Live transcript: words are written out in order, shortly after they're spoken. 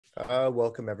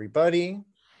Welcome everybody.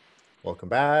 Welcome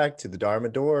back to the Dharma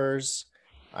Doors.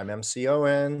 I'm MC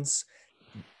Owens.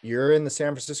 You're in the San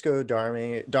Francisco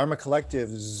Dharma Collective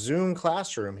Zoom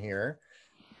classroom here.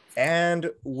 And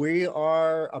we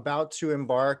are about to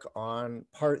embark on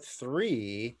part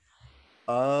 3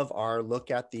 of our look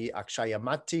at the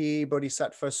Aksayamati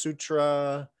Bodhisattva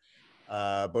Sutra,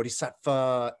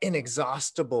 Bodhisattva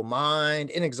Inexhaustible Mind,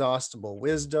 Inexhaustible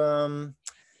Wisdom.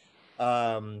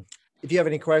 If you have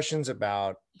any questions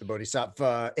about the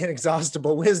Bodhisattva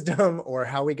Inexhaustible Wisdom or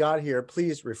how we got here,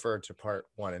 please refer to part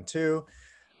 1 and 2.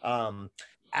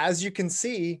 As you can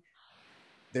see,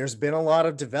 there's been a lot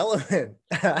of development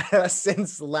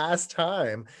since last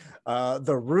time.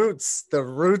 The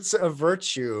roots of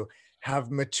virtue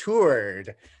have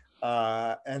matured.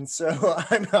 And so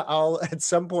I'll at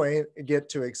some point get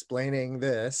to explaining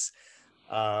this.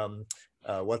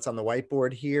 What's on the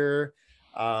whiteboard here.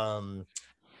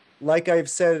 Like I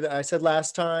said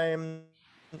last time,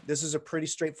 this is a pretty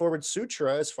straightforward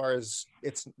sutra as far as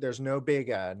there's no big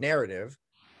narrative,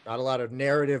 not a lot of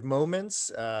narrative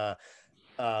moments,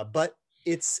 but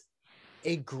it's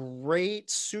a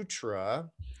great sutra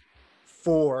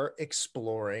for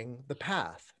exploring the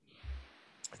path.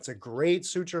 It's a great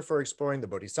sutra for exploring the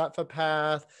Bodhisattva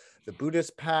path, the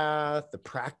Buddhist path, the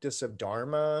practice of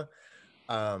Dharma.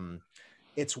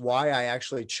 It's why I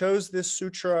actually chose this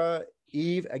sutra.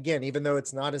 Even though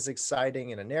it's not as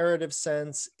exciting in a narrative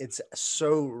sense, it's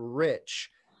so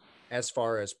rich as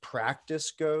far as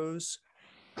practice goes.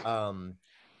 Part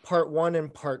 1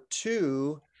 and part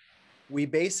 2, we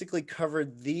basically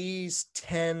covered these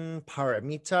 10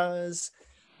 paramitas,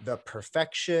 the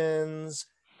perfections,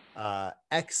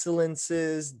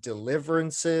 excellences,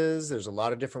 deliverances. There's a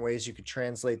lot of different ways you could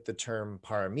translate the term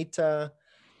paramita,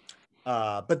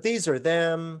 but these are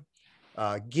them.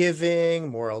 Giving,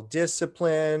 moral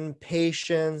discipline,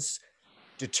 patience,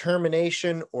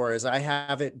 determination, or as I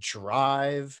have it,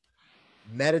 drive,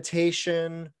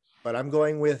 meditation, but I'm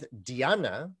going with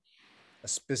dhyana, a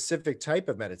specific type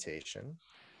of meditation,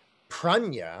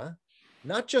 prajna,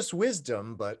 not just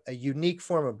wisdom, but a unique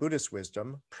form of Buddhist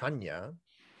wisdom, prajna,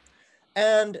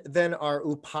 and then our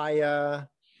upaya,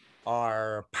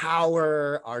 our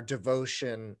power, our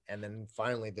devotion, and then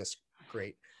finally this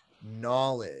great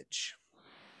knowledge.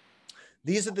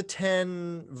 These are the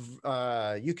 10,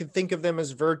 you can think of them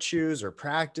as virtues or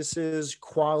practices,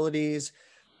 qualities,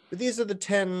 but these are the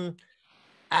 10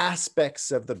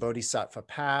 aspects of the Bodhisattva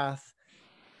path.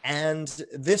 And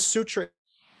this sutra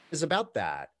is about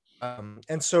that.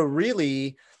 And so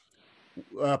really,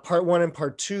 part 1 and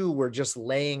part 2 were just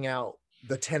laying out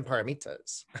the 10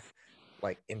 paramitas,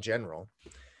 like in general.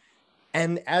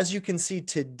 And as you can see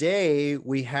today,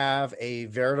 we have a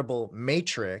veritable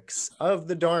matrix of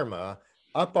the Dharma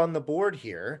up on the board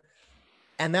here.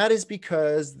 And that is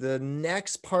because the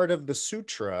next part of the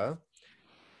sutra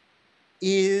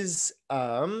is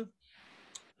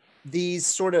these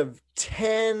sort of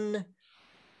 10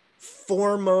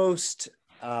 foremost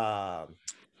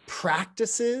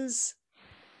practices.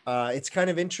 It's kind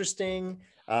of interesting.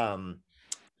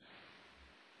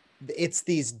 It's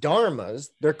these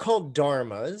dharmas. They're called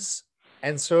dharmas.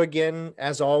 And so again,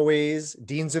 as always,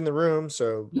 Dean's in the room.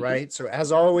 So, right. So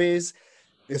as always,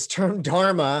 this term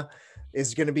dharma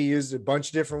is going to be used a bunch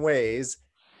of different ways.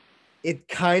 It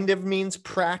kind of means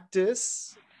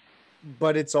practice,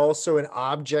 but it's also an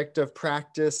object of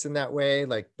practice in that way,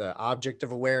 like the object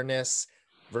of awareness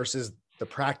versus the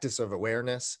practice of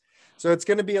awareness. So it's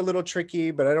going to be a little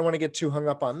tricky, but I don't want to get too hung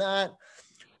up on that.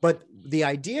 But the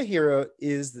idea here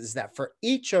is that for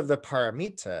each of the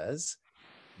paramitas,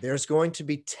 there's going to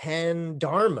be 10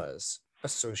 dharmas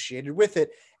associated with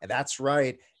it. And that's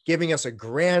right, giving us a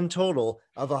grand total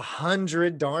of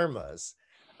 100 dharmas.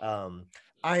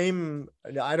 I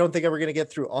don't think we're going to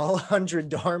get through all 100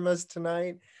 dharmas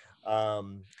tonight.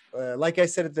 Like I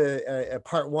said at the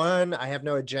part 1, I have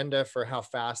no agenda for how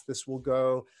fast this will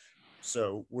go.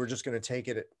 So we're just going to take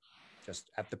it just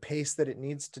at the pace that it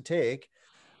needs to take.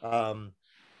 So I'm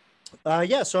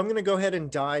going to go ahead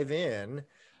and dive in.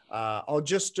 I'll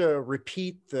just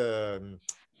repeat the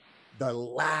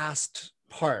last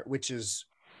part, which is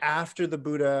after the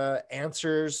Buddha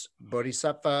answers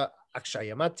Bodhisattva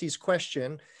Aksayamati's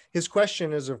question. His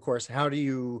question is, of course,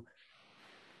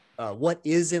 what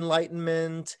is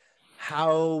enlightenment?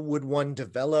 How would one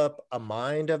develop a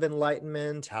mind of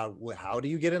enlightenment? How do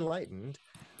you get enlightened?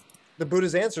 The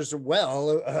Buddha's answers are,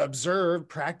 well, observe,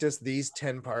 practice these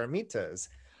 10 paramitas.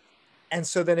 And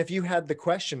so then if you had the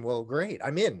question, well, great,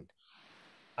 I'm in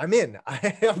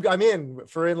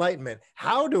for enlightenment.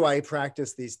 How do I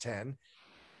practice these 10?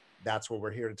 That's what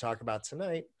we're here to talk about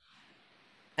tonight.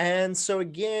 And so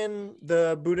again,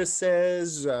 the Buddha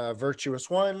says, virtuous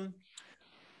one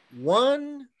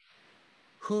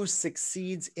who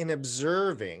succeeds in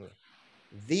observing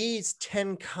these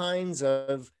 10 kinds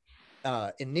of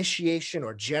initiation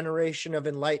or generation of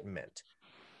enlightenment,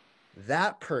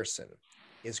 that person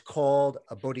is called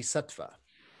a bodhisattva.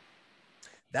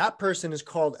 That person is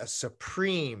called a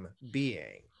supreme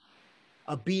being,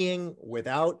 a being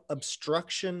without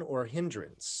obstruction or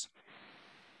hindrance,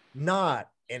 not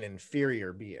an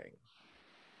inferior being.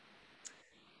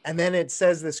 And then it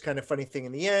says this kind of funny thing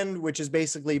in the end, which is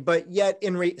basically, but yet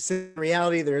in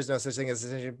reality, there is no such thing as a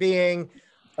sentient being.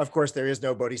 Of course, there is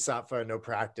no bodhisattva, no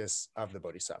practice of the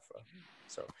bodhisattva.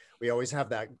 So we always have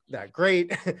that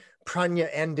great pranya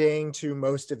ending to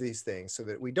most of these things so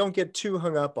that we don't get too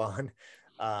hung up on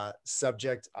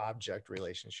subject-object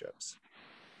relationships.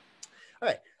 All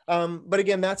right. But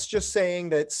again, that's just saying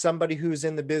that somebody who's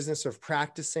in the business of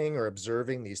practicing or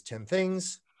observing these 10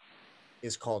 things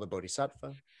is called a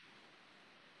bodhisattva.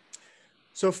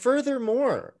 So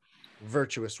furthermore,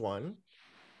 virtuous one,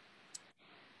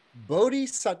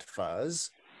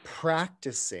 bodhisattvas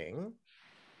practicing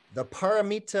the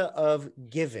paramita of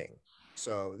giving.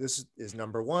 So this is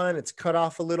number one. It's cut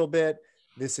off a little bit.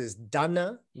 This is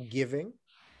Dhana, giving.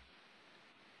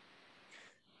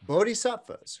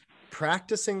 Bodhisattvas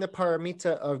practicing the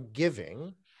paramita of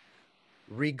giving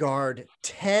regard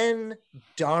 10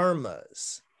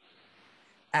 dharmas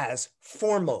as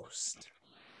foremost.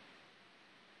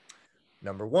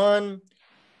 Number one,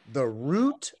 the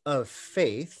root of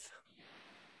faith.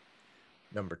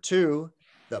 Number two,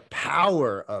 the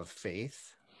power of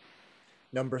faith.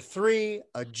 Number three,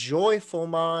 a joyful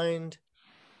mind.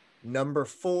 Number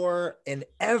four, an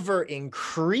ever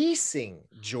increasing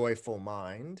joyful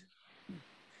mind.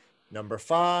 Number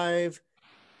five,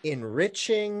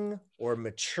 enriching or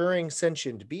maturing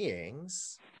sentient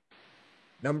beings.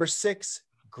 Number six,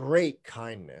 great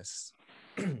kindness,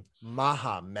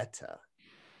 maha metta.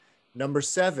 Number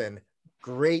seven,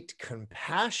 great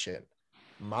compassion,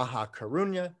 maha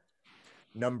karunya.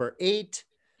 Number eight,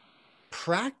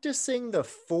 practicing the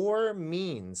four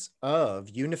means of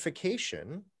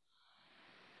unification.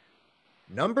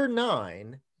 Number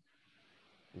nine,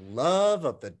 love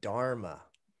of the Dharma.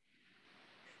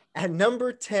 And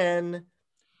number 10,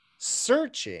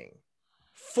 searching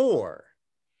for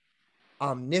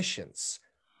omniscience,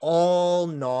 all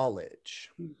knowledge.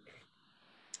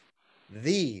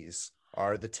 These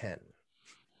are the 10.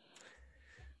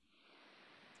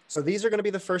 So these are going to be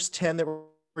the first 10 that we're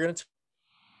going to talk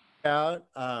about.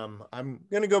 I'm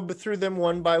going to go through them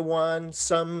one by one,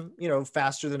 some,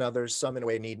 faster than others, some in a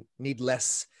way need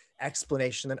less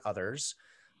explanation than others.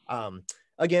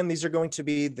 Again, these are going to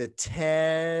be the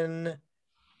 10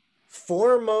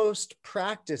 foremost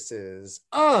practices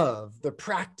of the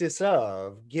practice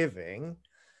of giving.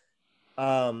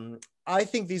 I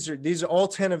think these are all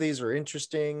 10 of these are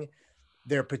interesting.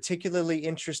 They're particularly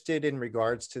interested in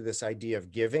regards to this idea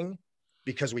of giving,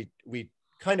 because we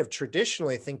kind of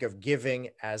traditionally think of giving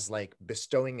as like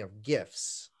bestowing of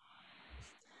gifts.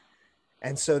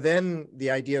 And so then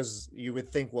the idea is, you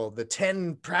would think, well, the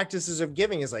 10 practices of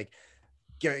giving is like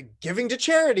giving to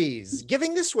charities,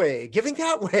 giving this way, giving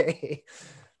that way.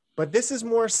 But this is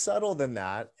more subtle than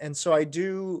that. And so I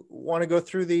do want to go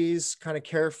through these kind of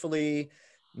carefully,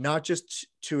 not just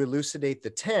to elucidate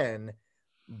the 10,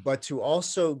 but to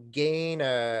also gain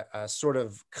a sort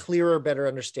of clearer, better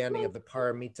understanding of the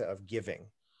paramita of giving.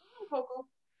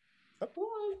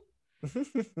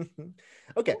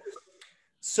 Okay,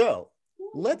 so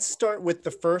let's start with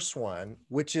the first one,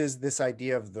 which is this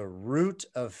idea of the root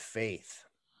of faith.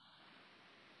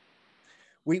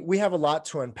 We have a lot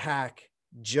to unpack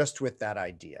just with that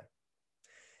idea.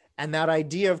 And that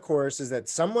idea, of course, is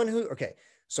that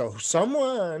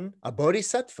a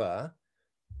bodhisattva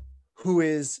who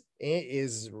is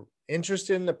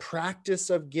interested in the practice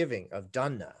of giving, of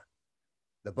Dhana,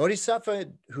 the bodhisattva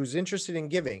who's interested in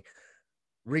giving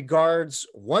regards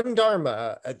one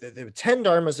dharma, the 10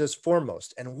 dharmas as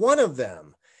foremost. And one of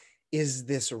them is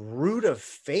this root of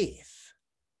faith.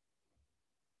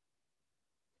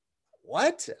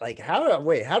 What? Like,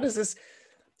 how does this?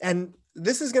 And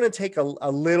this is going to take a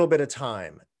little bit of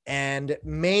time, and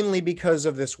mainly because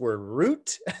of this word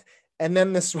root and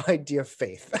then this idea of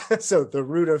faith. So the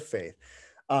root of faith.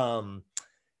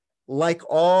 Like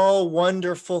all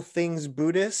wonderful things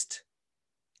Buddhist,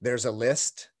 there's a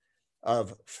list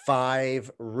of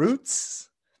 5 roots.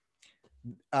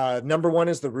 Number 1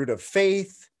 is the root of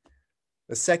faith.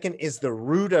 The second is the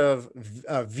root of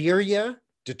virya,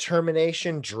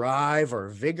 determination, drive, or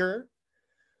vigor.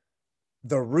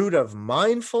 The root of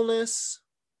mindfulness,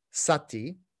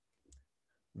 sati,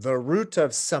 the root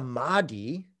of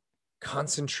samadhi,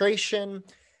 concentration,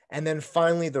 and then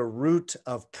finally the root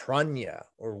of prajna,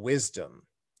 or wisdom.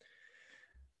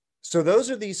 So those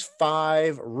are these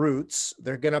 5 roots.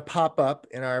 They're going to pop up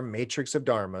in our matrix of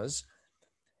dharmas.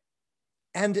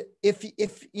 And if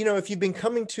you've been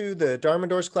coming to the Dharma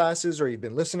Doors classes, or you've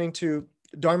been listening to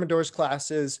Dharma Doors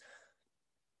classes,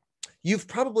 you've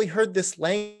probably heard this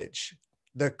language,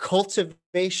 the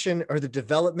cultivation or the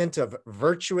development of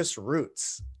virtuous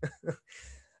roots.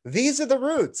 These are the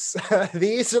roots.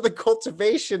 These are the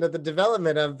cultivation of the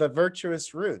development of the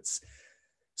virtuous roots.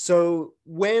 So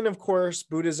when, of course,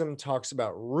 Buddhism talks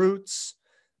about roots,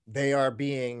 they are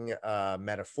being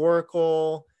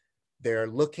metaphorical. They're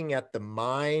looking at the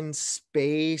mind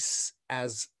space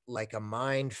as like a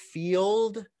mind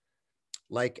field,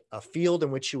 like a field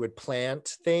in which you would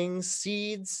plant things,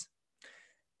 seeds,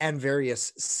 and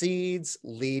various seeds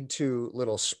lead to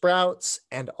little sprouts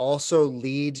and also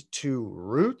lead to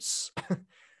roots.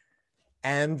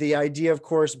 And the idea, of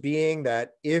course, being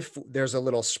that if there's a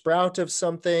little sprout of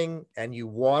something and you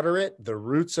water it, the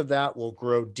roots of that will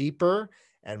grow deeper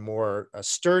and more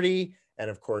sturdy. And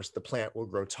of course, the plant will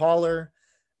grow taller.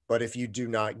 But if you do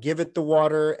not give it the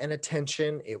water and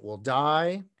attention, it will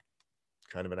die.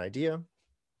 Kind of an idea.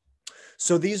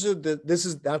 So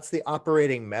that's the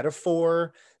operating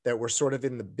metaphor, that we're sort of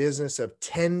in the business of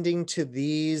tending to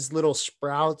these little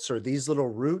sprouts or these little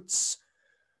roots.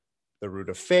 The root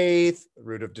of faith, the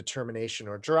root of determination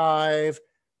or drive,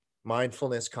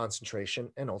 mindfulness, concentration,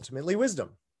 and ultimately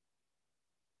wisdom.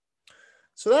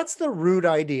 So that's the root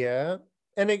idea.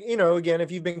 And, again, if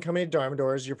you've been coming to Dharma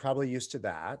Doors, you're probably used to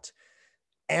that.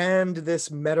 And this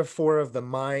metaphor of the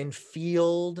mind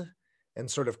field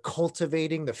and sort of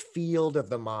cultivating the field of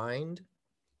the mind.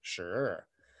 Sure.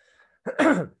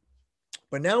 But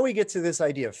now we get to this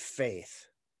idea of faith.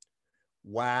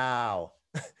 Wow.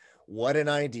 What an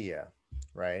idea,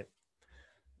 right?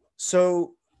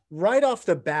 So right off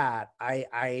the bat,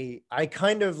 I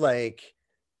kind of like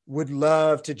would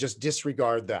love to just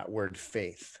disregard that word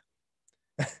faith.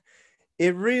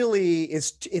 It really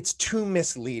is, it's too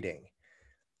misleading.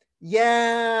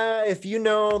 Yeah, if you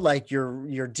know like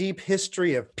your deep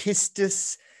history of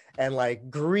pistis and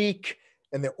like Greek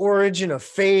and the origin of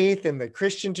faith and the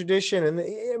Christian tradition, and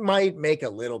it might make a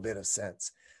little bit of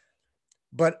sense.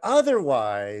 But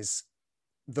otherwise,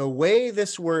 the way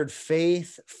this word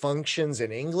faith functions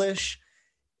in English,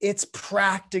 it's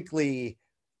practically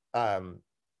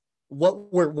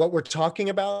what we're talking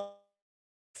about.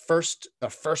 The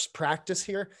first practice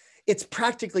here, it's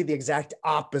practically the exact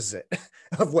opposite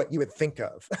of what you would think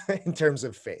of in terms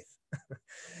of faith.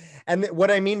 And what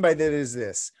I mean by that is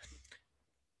this.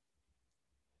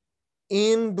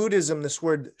 In Buddhism, this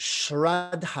word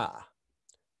shraddha,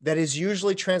 that is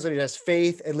usually translated as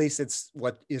faith, at least it's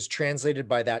what is translated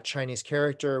by that Chinese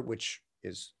character, which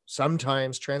is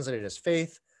sometimes translated as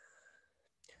faith.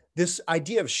 This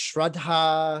idea of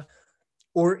shraddha,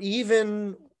 or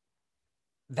even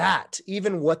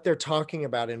what they're talking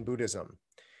about in Buddhism,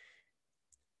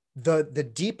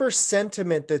 the deeper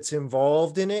sentiment that's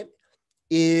involved in it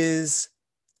is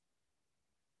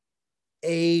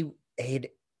a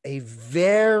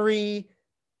very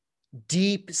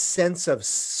deep sense of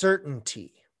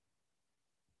certainty.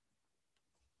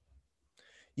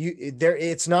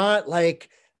 It's not like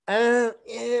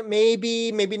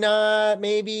maybe not,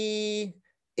 maybe.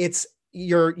 It's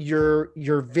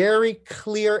you're very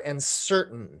clear and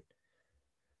certain.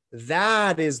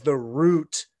 That is the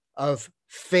root of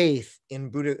faith in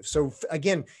Buddha. So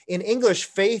again, in English,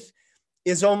 faith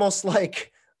is almost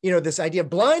like, this idea of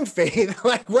blind faith.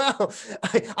 Like, well,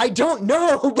 I don't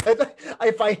know, but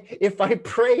if I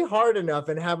pray hard enough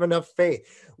and have enough faith.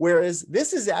 Whereas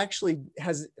this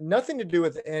has nothing to do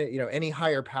with any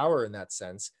higher power in that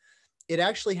sense. It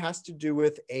actually has to do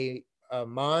with a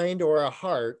mind or a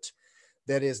heart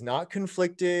that is not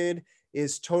conflicted,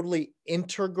 is totally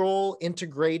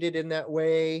integrated in that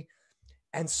way.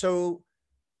 And so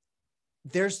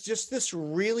there's just this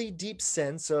really deep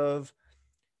sense of,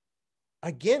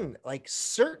 again, like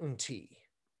certainty.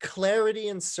 Clarity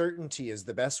and certainty is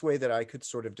the best way that I could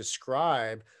sort of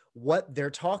describe what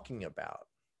they're talking about.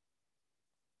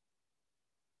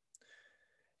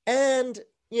 And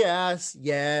yes,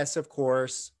 of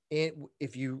course,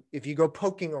 if you go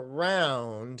poking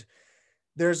around,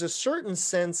 there's a certain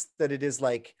sense that it is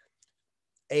like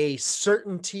a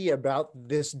certainty about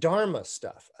this Dharma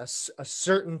stuff, a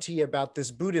certainty about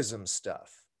this Buddhism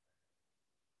stuff,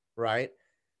 right?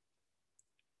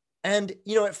 And,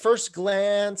 at first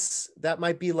glance, that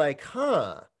might be like,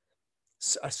 a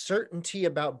certainty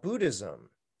about Buddhism,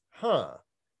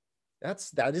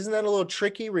 Isn't that a little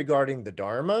tricky regarding the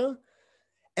Dharma?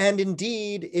 And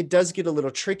indeed, it does get a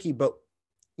little tricky, but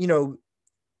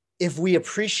if we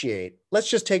appreciate, let's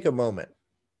just take a moment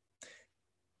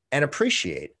and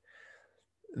appreciate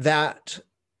that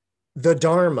the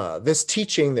Dharma, this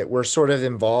teaching that we're sort of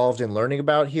involved in learning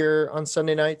about here on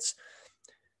Sunday nights,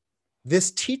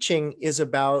 this teaching is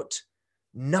about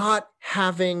not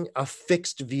having a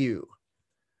fixed view,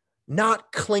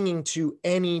 not clinging to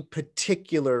any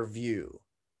particular view.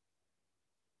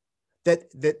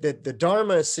 That the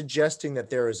Dharma is suggesting that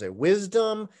there is a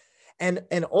wisdom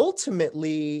and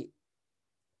ultimately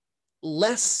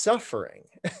less suffering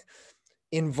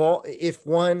involved if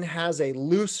one has a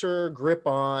looser grip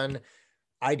on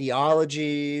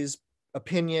ideologies,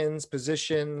 opinions,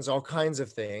 positions, all kinds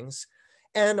of things,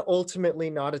 and ultimately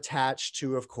not attached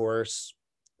to, of course,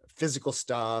 physical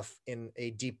stuff in a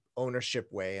deep ownership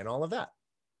way and all of that.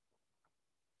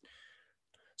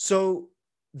 So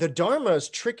the Dharma is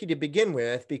tricky to begin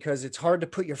with because it's hard to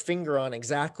put your finger on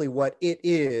exactly what it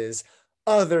is,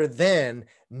 other than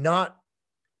not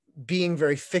being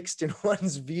very fixed in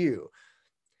one's view.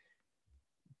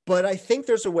 But I think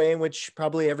there's a way in which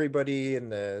probably everybody in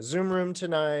the Zoom room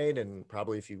tonight, and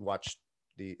probably if you watch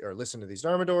or listen to these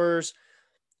Dharma doors,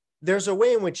 there's a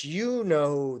way in which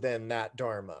then that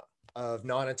Dharma of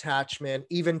non-attachment,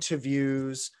 even to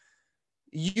views.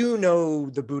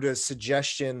 The Buddha's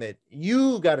suggestion that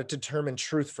you got to determine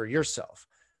truth for yourself.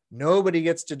 Nobody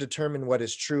gets to determine what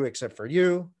is true except for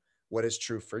you. What is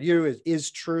true for you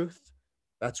is truth.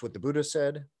 That's what the Buddha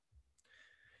said.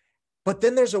 But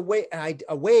then there's a way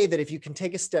that if you can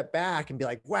take a step back and be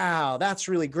like, wow, that's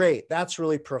really great. That's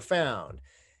really profound.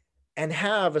 And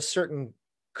have a certain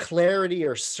clarity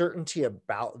or certainty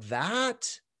about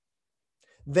that,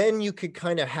 then you could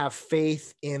kind of have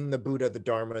faith in the Buddha, the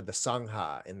Dharma, the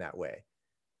Sangha in that way.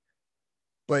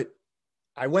 But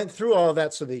I went through all of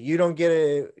that so that you don't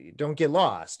get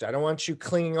lost. I don't want you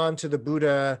clinging on to the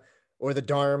Buddha or the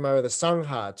Dharma or the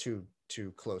Sangha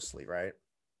too closely, right?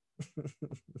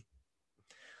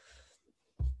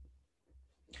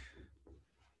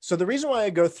 So the reason why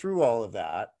I go through all of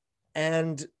that,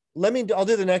 and I'll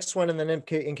do the next one, and then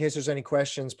in case there's any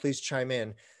questions, please chime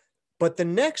in. But the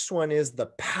next one is the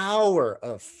power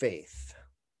of faith.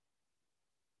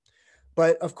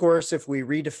 But of course, if we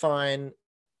redefine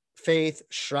faith,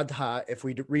 Shraddha, if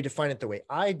we redefine it the way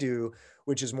I do,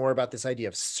 which is more about this idea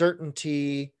of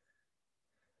certainty,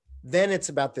 then it's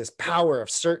about this power of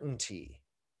certainty.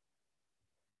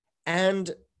 And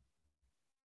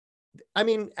I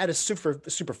mean, at a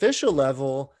superficial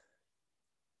level,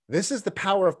 this is the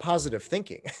power of positive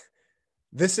thinking.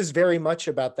 This is very much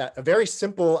about that, a very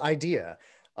simple idea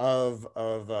of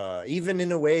even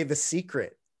in a way, the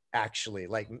secret, actually,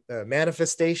 like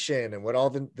manifestation and what all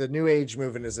the New Age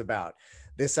movement is about.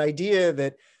 This idea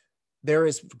that there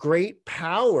is great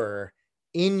power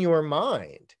in your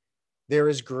mind. There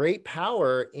is great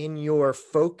power in your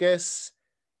focus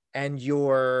and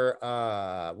your,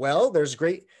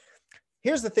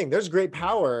 here's the thing, there's great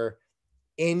power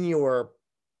in your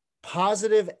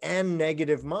positive and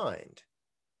negative mind.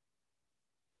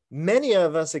 Many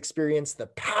of us experience the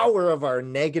power of our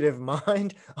negative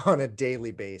mind on a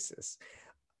daily basis.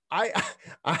 I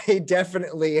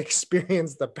definitely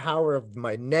experience the power of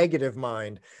my negative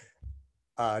mind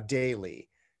daily.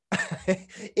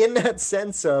 In that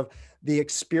sense of the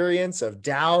experience of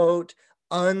doubt,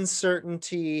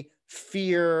 uncertainty,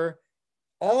 fear,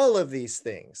 all of these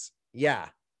things. Yeah.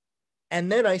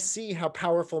 And then I see how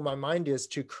powerful my mind is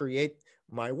to create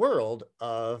my world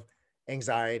of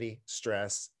anxiety,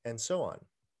 stress, and so on.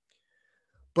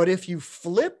 But if you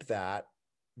flip that,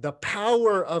 the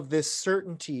power of this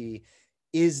certainty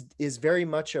is very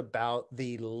much about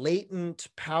the latent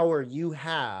power you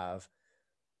have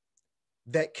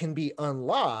that can be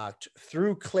unlocked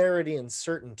through clarity and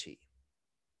certainty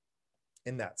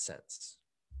in that sense.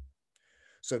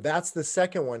 So that's the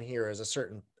second one here, is a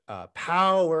certain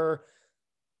power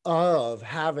of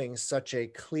having such a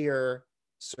clear,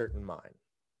 certain mind.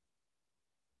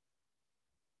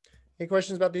 Any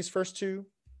questions about these first two?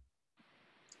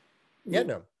 Yeah,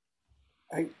 no.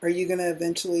 Are you going to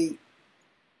eventually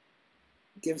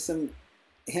give some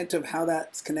hint of how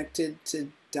that's connected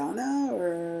to Dhana,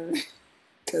 or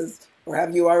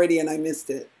have you already and I missed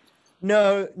it?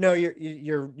 No,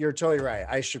 you're totally right.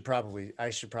 I should probably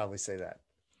say that,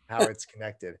 how it's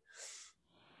connected.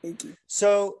 Thank you.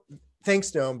 So thanks,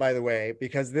 Noam, by the way,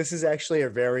 because this is actually a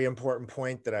very important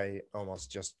point that I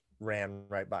almost just ran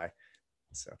right by.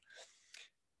 So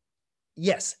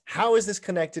yes, how is this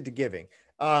connected to giving?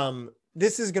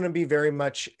 This is going to be very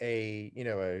much a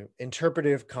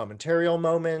interpretive commentarial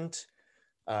moment.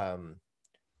 Um,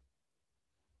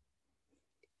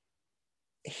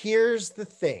 here's the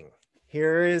thing.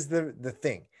 Here is the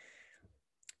thing.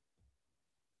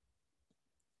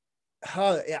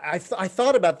 I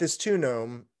thought about this too,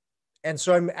 Noam. And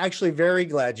so I'm actually very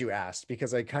glad you asked,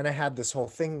 because I kind of had this whole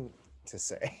thing to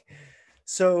say.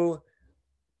 So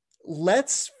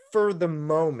let's for the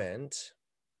moment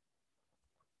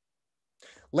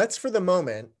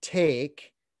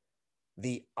take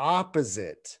the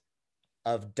opposite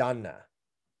of Dana.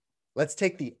 Let's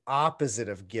take the opposite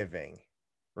of giving,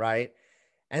 right?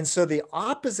 And so the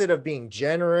opposite of being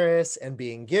generous and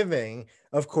being giving,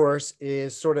 of course,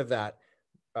 is sort of that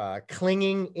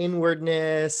clinging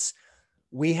inwardness.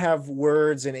 We have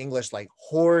words in English like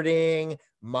hoarding,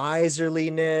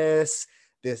 miserliness,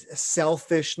 this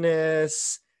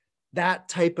selfishness, that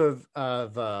type of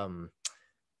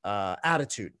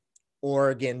attitude, or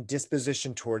again,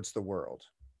 disposition towards the world.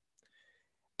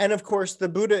 And of course, the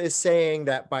Buddha is saying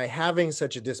that by having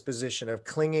such a disposition of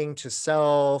clinging to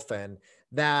self, and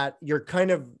that you're kind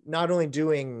of not only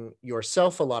doing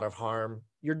yourself a lot of harm,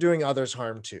 you're doing others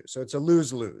harm too. So it's a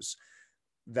lose-lose,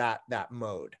 that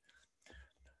mode.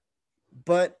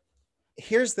 But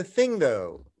here's the thing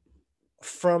though,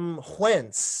 from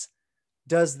whence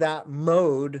does that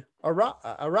mode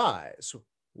arise?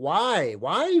 Why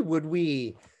would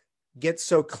we get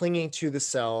so clinging to the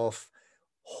self,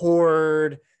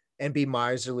 hoard, and be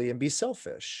miserly and be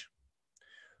selfish?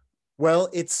 Well,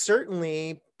 it's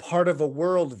certainly part of a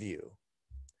worldview,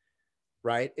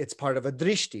 right? It's part of a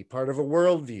drishti, part of a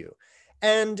worldview.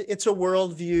 And it's a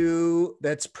worldview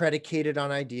that's predicated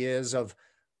on ideas of,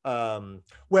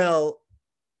 well,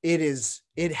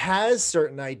 it has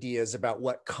certain ideas about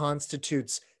what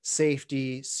constitutes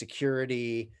safety,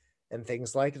 security, and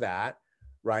things like that,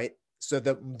 right? So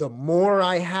the more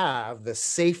I have, the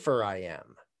safer I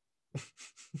am.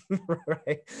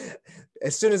 Right?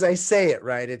 As soon as I say it,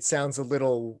 right, it sounds a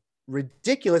little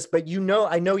ridiculous, but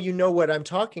I know you know what I'm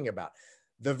talking about.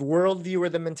 The worldview or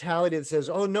the mentality that says,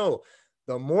 oh no,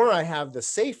 the more I have, the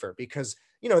safer, because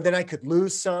then I could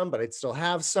lose some, but I'd still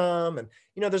have some. And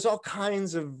there's all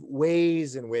kinds of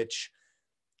ways in which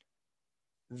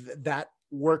that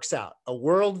works out. A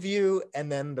worldview,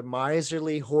 and then the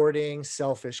miserly, hoarding,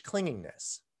 selfish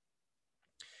clingingness.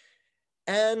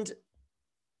 And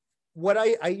what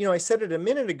I said it a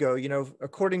minute ago,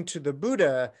 according to the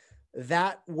Buddha,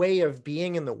 that way of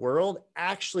being in the world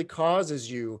actually causes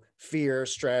you fear,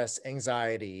 stress,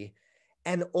 anxiety.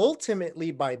 And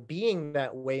ultimately, by being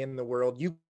that way in the world,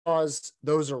 you cause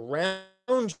those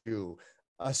around you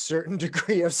a certain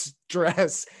degree of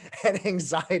stress and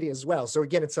anxiety as well. So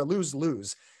again, it's a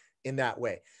lose-lose in that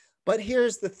way. But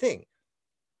here's the thing.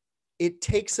 It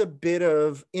takes a bit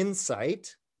of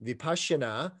insight,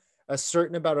 vipassana, a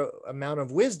certain amount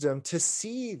of wisdom to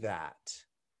see that.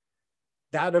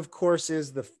 That, of course,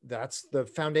 that's the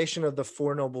foundation of the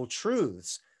Four Noble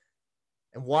Truths,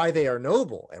 and why they are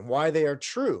noble and why they are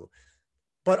true,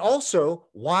 but also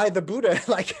why the Buddha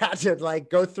had to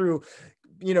go through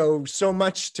so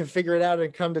much to figure it out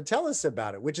and come to tell us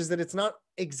about it, which is that it's not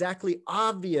exactly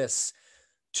obvious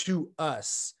to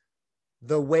us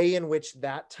the way in which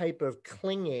that type of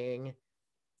clinging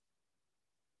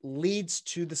leads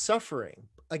to the suffering,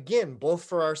 again, both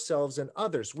for ourselves and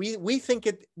others. We think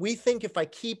if I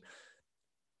keep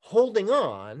holding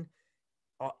on,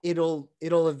 it'll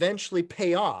eventually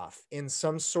pay off in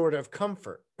some sort of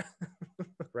comfort.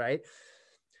 Right?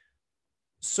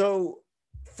 So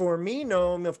for me,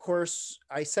 Noam, of course,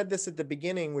 I said this at the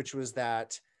beginning, which was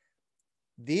that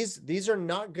these are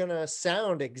not going to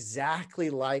sound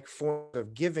exactly like forms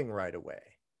of giving right away.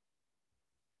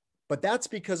 But that's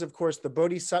because, of course, the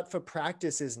Bodhisattva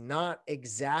practice is not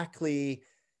exactly,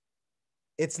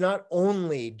 it's not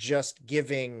only just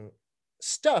giving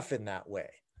stuff in that way.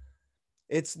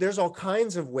 There's all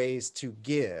kinds of ways to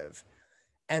give.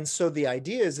 And so the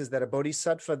idea is that a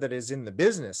bodhisattva that is in the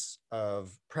business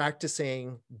of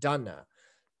practicing Dhana,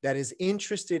 that is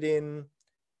interested in,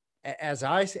 as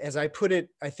I put it,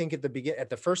 I think at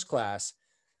the first class,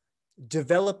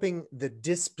 developing the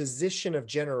disposition of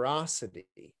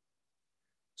generosity.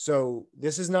 So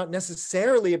this is not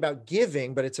necessarily about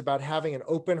giving, but it's about having an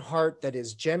open heart that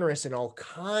is generous in all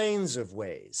kinds of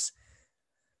ways.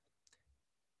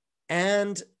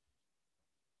 And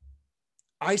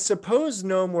I suppose,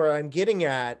 Noam, where I'm getting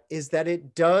at is that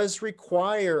it does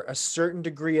require a certain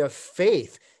degree of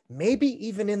faith, maybe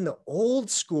even in the old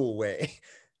school way.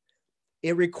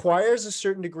 It requires a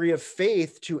certain degree of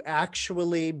faith to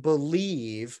actually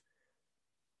believe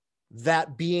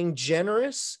that being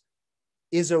generous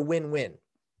is a win-win.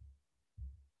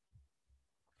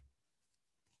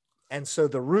 And so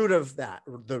the root of that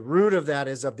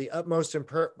is of the utmost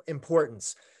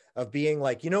importance of being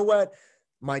like, you know what?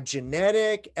 My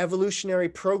genetic evolutionary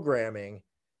programming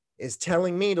is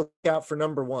telling me to look out for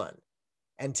number one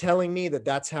and telling me that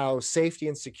that's how safety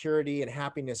and security and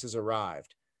happiness is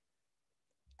arrived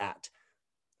at.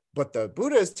 But the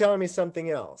Buddha is telling me something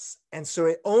else. And so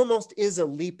it almost is a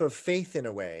leap of faith in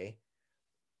a way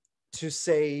to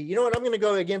say, you know what, I'm going to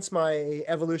go against my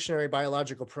evolutionary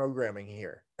biological programming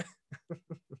here.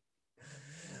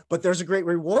 But there's a great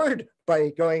reward by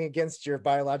going against your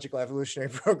biological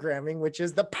evolutionary programming, which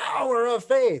is the power of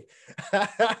faith.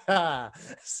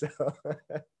 So, all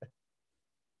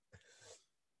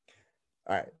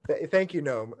right. Thank you,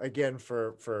 Noam, again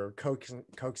for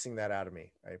coaxing that out of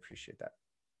me. I appreciate that.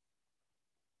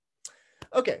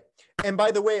 Okay. And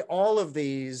by the way, all of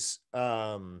these,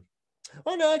 oh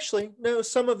no, actually, no,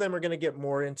 some of them are going to get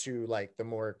more into like the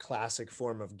more classic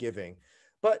form of giving.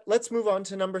 But let's move on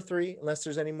to number 3, unless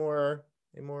there's any more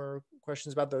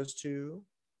questions about those two.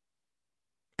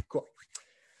 Cool.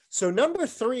 So number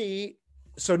three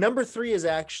is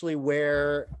actually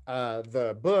where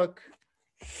the book,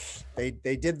 they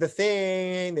did the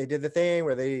thing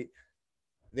where they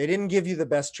didn't give you the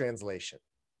best translation.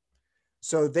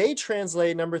 So they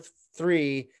translate number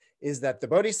 3 is that the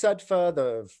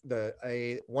Bodhisattva,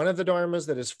 one of the dharmas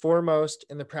that is foremost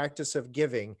in the practice of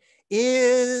giving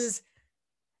is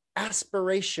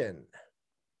aspiration.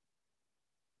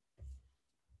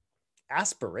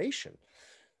 Aspiration.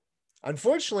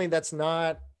 Unfortunately, it's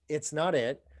not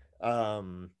it.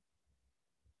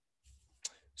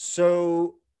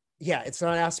 So yeah, it's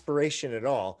not aspiration at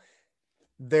all.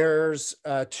 There's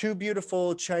 2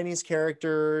 beautiful Chinese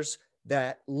characters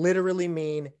that literally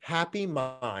mean happy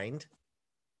mind.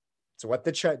 So what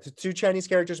the 2 Chinese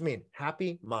characters mean,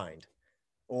 happy mind,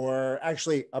 or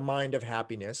actually a mind of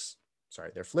happiness.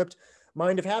 Sorry, they're flipped.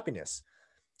 Mind of happiness.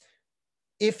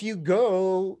 If you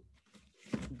go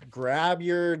grab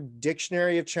your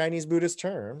dictionary of Chinese Buddhist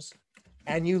terms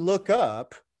and you look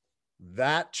up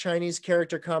that Chinese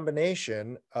character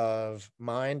combination of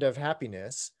mind of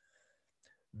happiness,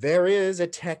 there is a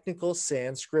technical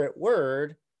Sanskrit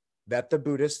word that the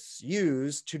Buddhists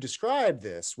use to describe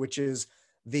this, which is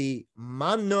the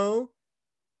mano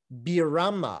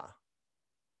birama,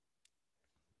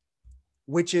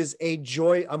 which is a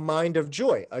mind of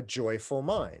joy, a joyful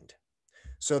mind.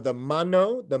 So the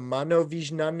mano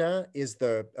vijnana is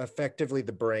effectively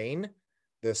the brain,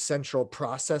 the central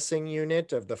processing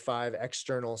unit of the 5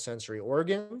 external sensory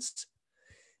organs.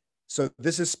 So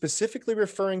this is specifically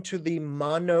referring to the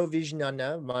mano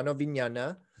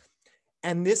vijnana.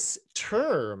 And this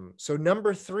term, so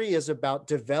number 3 is about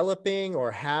developing or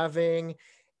having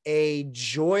a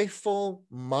joyful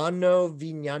mano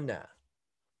vijnana.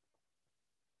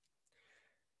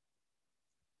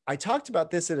 I talked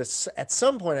about this at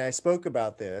some point. I spoke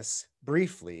about this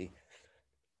briefly,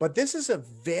 but this is a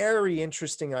very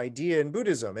interesting idea in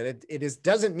Buddhism, and it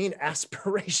doesn't mean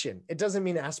aspiration. It doesn't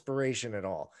mean aspiration at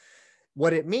all.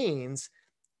 What it means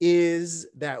is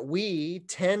that we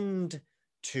tend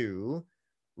to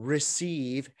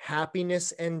receive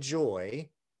happiness and joy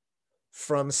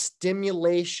from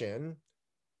stimulation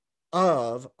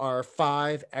of our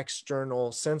 5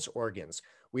 external sense organs.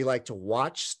 We like to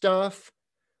watch stuff.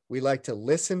 We like to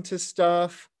listen to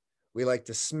stuff. We like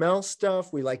to smell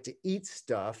stuff. We like to eat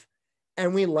stuff.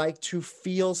 And we like to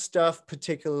feel stuff,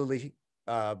 particularly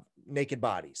naked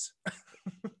bodies.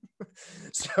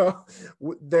 So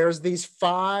there's these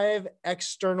 5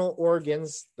 external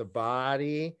organs, the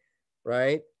body,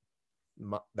 right?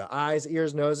 The eyes,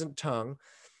 ears, nose, and tongue.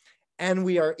 And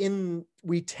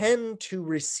we tend to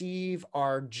receive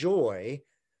our joy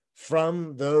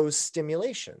from those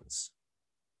stimulations.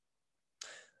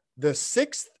 The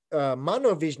 6th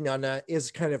mano vijnana is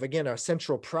kind of, again, our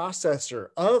central processor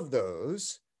of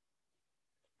those.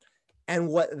 And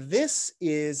what this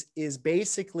is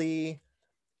basically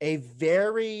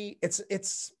it's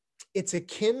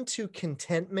akin to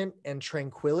contentment and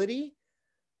tranquility,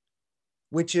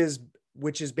 which is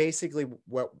basically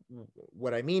what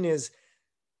I mean is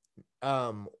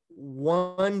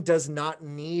one does not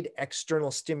need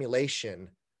external stimulation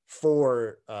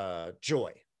for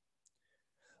joy.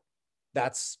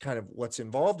 That's kind of what's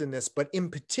involved in this. But in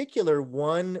particular,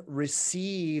 one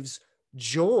receives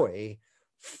joy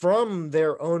from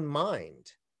their own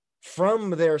mind, from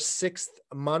their 6th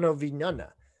mano vijnana.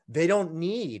 They don't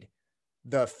need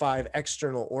the 5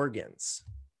 external organs.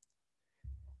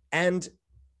 And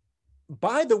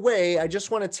by the way, I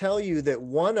just want to tell you that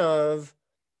one of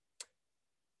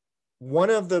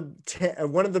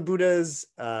the Buddha's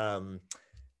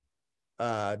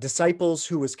disciples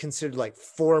who was considered like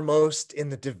foremost in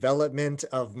the development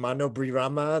of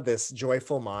Manobrihama, this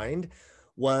joyful mind,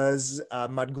 was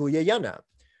Madhuyayana.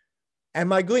 And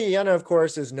Madhuyayana, of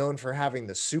course, is known for having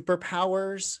the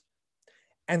superpowers.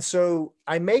 And so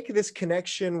I make this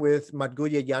connection with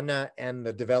Madhuyayana and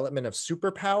the development of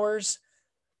superpowers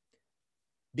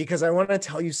because I want to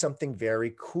tell you something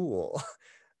very cool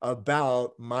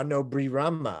about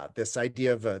Manobrihama, this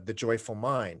idea of the joyful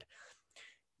mind.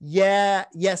 Yeah,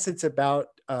 yes, it's about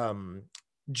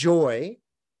joy,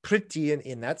 priti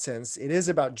in that sense. It is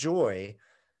about joy,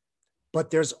 but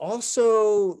there's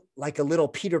also like a little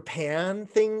Peter Pan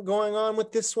thing going on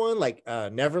with this one, like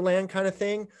Neverland kind of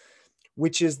thing,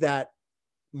 which is that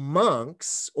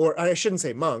monks, or I shouldn't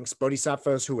say monks,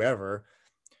 bodhisattvas, whoever,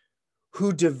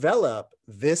 who develop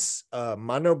this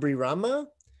Manobrihama,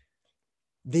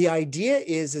 the idea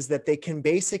is that they can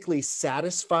basically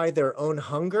satisfy their own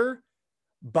hunger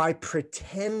by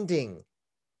pretending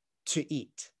to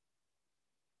eat.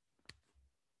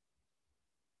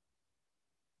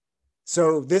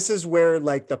 So this is where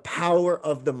like the power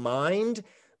of the mind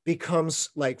becomes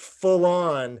like full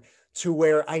on, to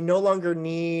where I no longer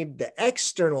need the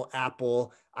external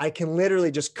apple. I can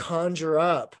literally just conjure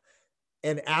up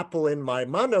an apple in my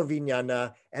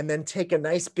manovinyana and then take a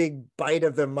nice big bite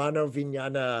of the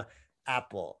manovinyana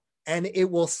apple, and it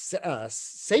will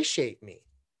satiate me.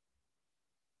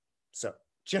 So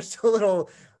just a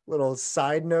little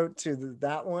side note to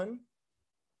that one.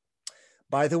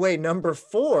 By the way, number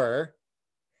 4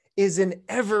 is an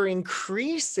ever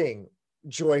increasing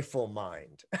joyful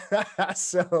mind.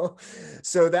 so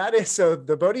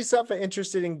the bodhisattva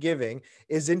interested in giving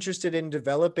is interested in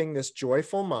developing this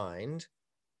joyful mind.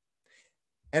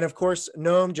 And of course,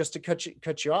 Noam, just to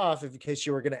cut you off, in case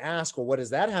you were going to ask, well, what does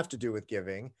that have to do with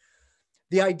giving?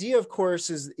 The idea, of course,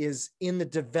 is in the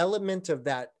development of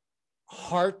that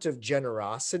heart of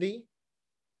generosity.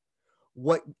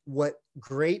 What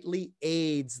greatly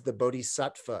aids the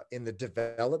bodhisattva in the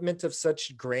development of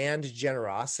such grand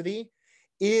generosity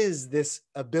is this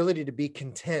ability to be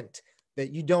content,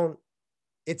 that you don't,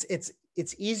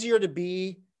 it's easier to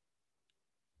be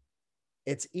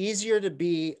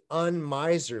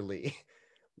unmiserly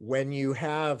when you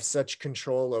have such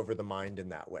control over the mind in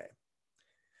that way.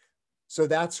 So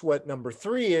that's what number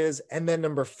 3 is. And then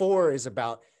number 4 is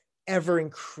about ever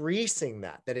increasing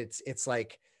that it's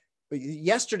like,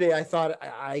 yesterday I thought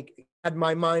I had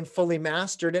my mind fully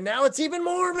mastered, and now it's even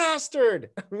more mastered.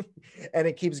 And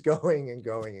it keeps going and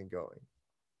going and going.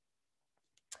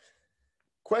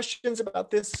 Questions about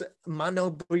this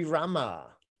Manobrihama?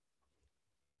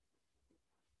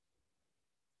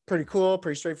 Pretty cool,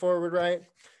 pretty straightforward, right?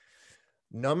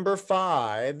 Number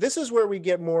 5, this is where we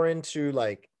get more into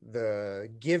like the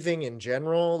giving in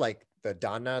general, like the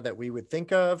Dhana that we would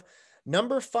think of.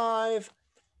 Number 5,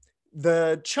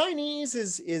 the Chinese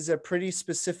is a pretty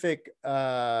specific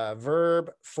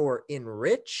verb for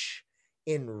enrich,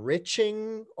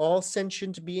 enriching all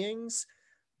sentient beings.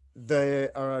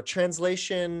 The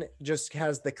translation just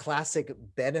has the classic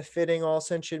benefiting all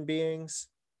sentient beings.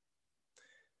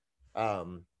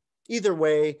 Either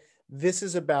way, this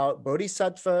is about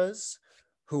bodhisattvas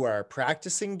who are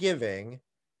practicing giving.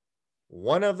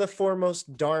 One of the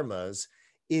foremost dharmas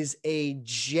is a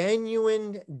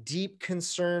genuine, deep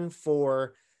concern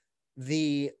for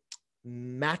the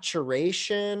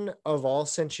maturation of all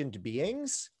sentient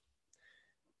beings.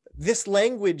 This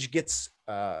language gets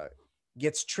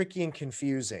tricky and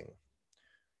confusing.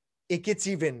 It gets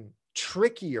even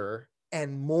trickier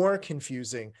and more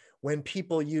confusing when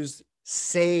people use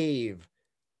save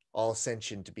all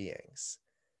sentient beings.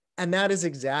 And that is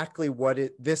exactly what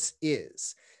this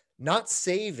is. Not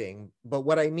saving, but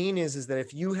what I mean is that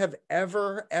if you have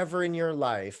ever in your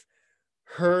life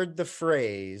heard the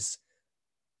phrase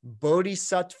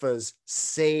bodhisattvas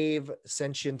save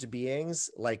sentient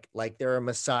beings, like they're a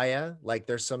messiah, like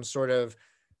there's some sort of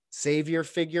savior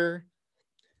figure,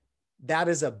 that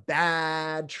is a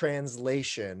bad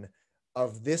translation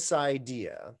of this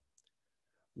idea,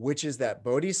 which is that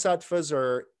bodhisattvas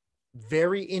are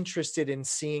very interested in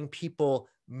seeing people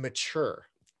mature.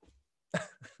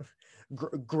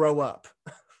 Grow up.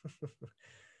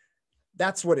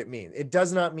 That's what it means. It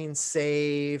does not mean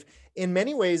save. In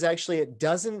many ways, actually, it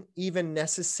doesn't even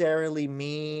necessarily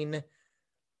mean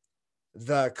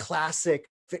the classic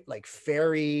like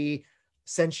fairy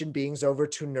sentient beings over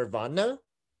to nirvana,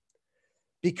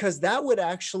 because that would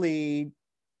actually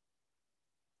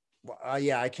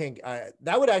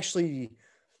that would actually,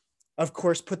 of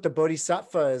course, put the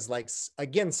bodhisattva as like,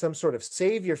 again, some sort of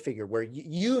savior figure where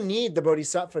you need the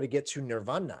bodhisattva to get to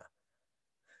nirvana.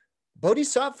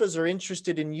 Bodhisattvas are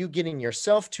interested in you getting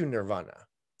yourself to nirvana.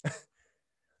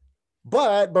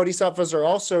 But bodhisattvas are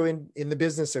also in the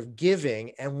business of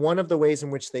giving. And one of the ways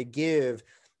in which they give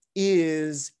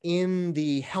is in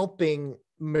the helping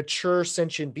mature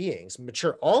sentient beings,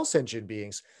 mature all sentient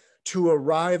beings, to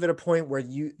arrive at a point where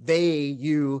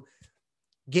you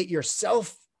get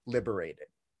yourself liberated.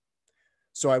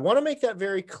 So I want to make that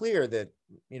very clear that,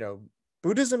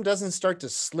 Buddhism doesn't start to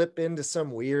slip into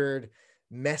some weird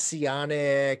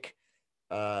messianic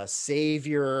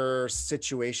savior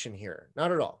situation here.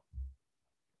 Not at all.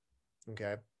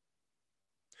 Okay.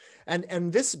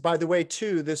 And this, by the way,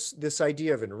 too, this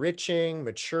idea of enriching,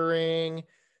 maturing,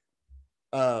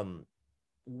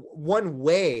 one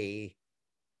way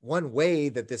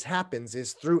that this happens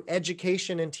is through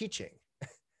education and teaching.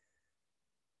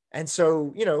 And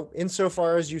so,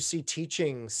 insofar as you see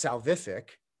teaching salvific,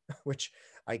 which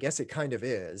I guess it kind of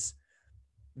is,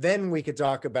 then we could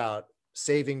talk about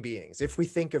saving beings, if we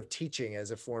think of teaching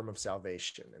as a form of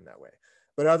salvation in that way.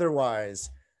 But otherwise,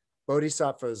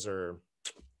 bodhisattvas are,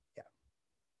 yeah.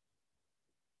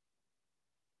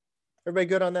 Everybody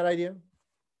good on that idea?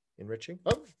 Enriching?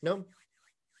 Oh, no.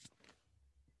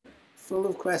 Full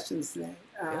of questions today.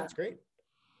 Yeah, that's great.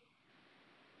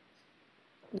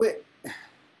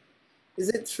 Is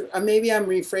it true? Maybe I'm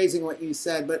rephrasing what you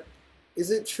said, but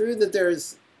is it true that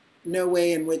there's no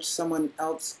way in which someone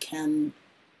else can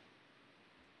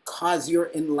cause your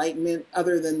enlightenment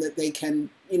other than that they can,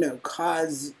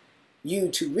 cause you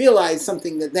to realize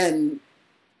something that then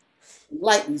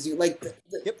enlightens you? Like,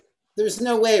 yep. There's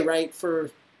no way, right, for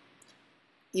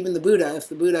even the Buddha, if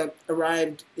the Buddha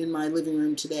arrived in my living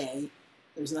room today,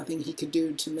 there's nothing he could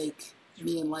do to make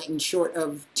me enlightened short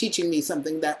of teaching me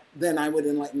something that then I would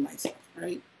enlighten myself,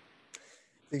 right?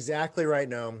 Exactly right,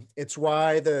 Noam. It's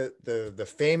why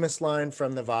the famous line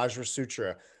from the Vajra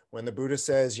Sutra, when the Buddha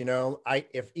says,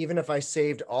 even if I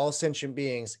saved all sentient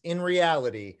beings, in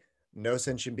reality, no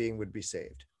sentient being would be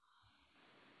saved.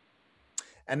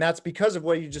 And that's because of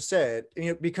what you just said,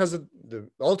 because of the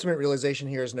ultimate realization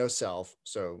here is no self.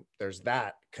 So there's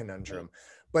that conundrum,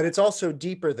 but it's also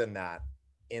deeper than that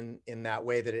in that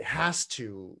way that it has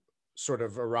to sort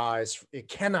of arise. It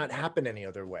cannot happen any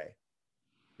other way.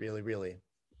 Really, really.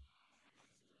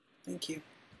 Thank you.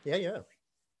 Yeah.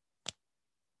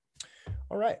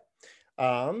 All right.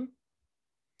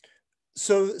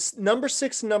 So number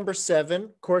 6 and number 7,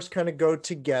 of course, kind of go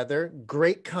together.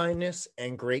 Great kindness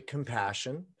and great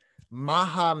compassion.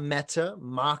 Maha metta,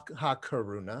 maha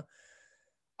karuna.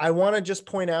 I want to just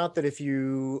point out that if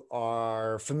you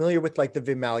are familiar with like the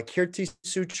Vimalakirti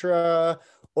Sutra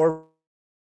or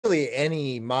really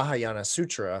any Mahayana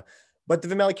Sutra, but the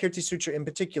Vimalakirti Sutra in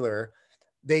particular,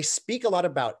 they speak a lot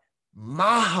about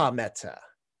maha metta,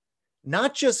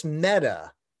 not just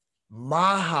metta,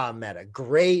 maha metta,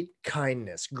 great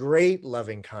kindness, great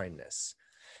loving kindness.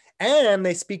 And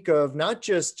they speak of not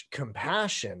just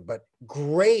compassion, but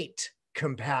great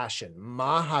compassion,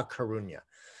 maha karunya.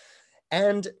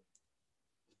 And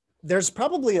there's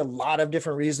probably a lot of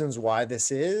different reasons why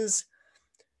this is.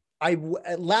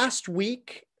 Last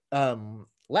week,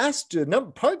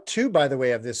 part 2, by the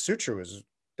way, of this sutra was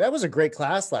a great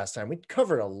class last time. We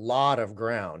covered a lot of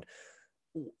ground.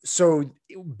 So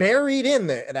buried in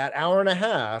that hour and a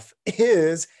half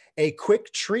is a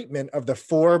quick treatment of the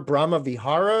 4 Brahma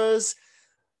Viharas,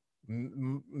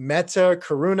 metta,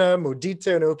 karuna,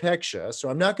 mudita, and upeksha. So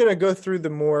I'm not going to go through the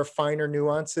more finer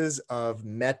nuances of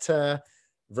metta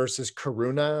versus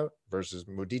karuna versus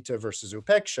mudita versus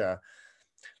upeksha,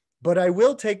 but I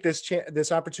will take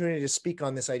this opportunity to speak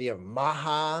on this idea of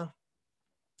maha,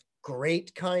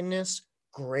 great kindness,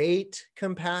 great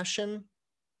compassion.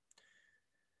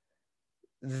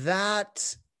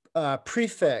 That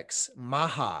prefix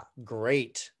maha,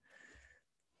 great.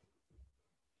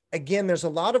 Again, there's a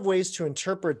lot of ways to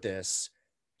interpret this,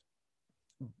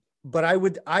 but I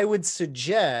would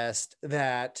suggest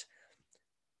that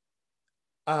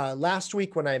last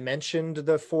week when I mentioned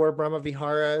the 4 Brahma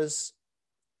Viharas,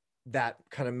 that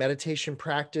kind of meditation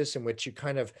practice in which you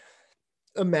kind of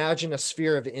imagine a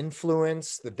sphere of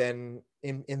influence that then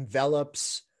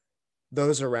envelops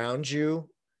those around you,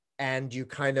 and you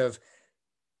kind of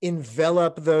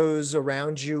envelop those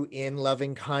around you in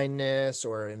loving kindness,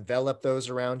 or envelop those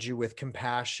around you with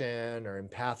compassion or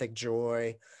empathic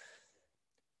joy.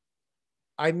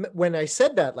 When I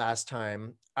said that last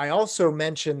time, I also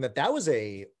mentioned that was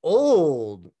a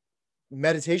old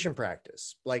meditation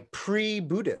practice, like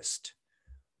pre-Buddhist.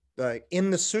 Like in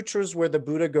the sutras where the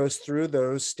Buddha goes through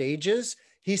those stages,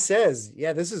 he says,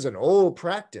 yeah, this is an old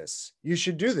practice. You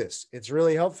should do this. It's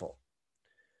really helpful.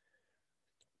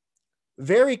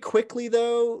 Very quickly,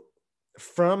 though,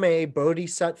 from a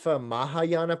Bodhisattva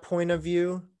Mahayana point of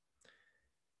view,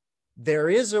 there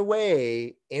is a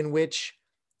way in which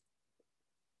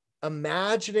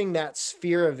imagining that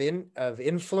sphere of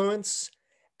influence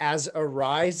as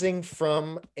arising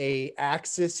from a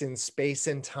axis in space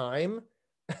and time,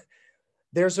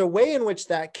 there's a way in which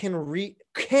that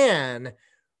can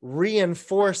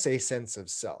reinforce a sense of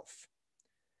self.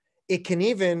 It can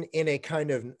even, in a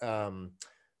kind of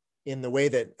in the way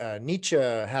that Nietzsche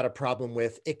had a problem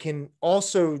with, it can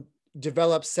also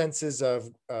develop senses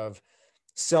of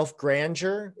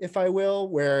self-grandeur, if I will,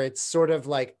 where it's sort of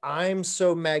like, I'm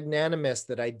so magnanimous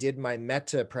that I did my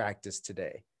metta practice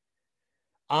today.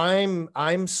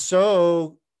 I'm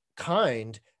so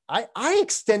kind. I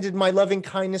extended my loving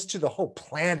kindness to the whole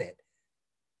planet.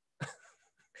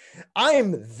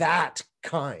 I'm that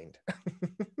kind.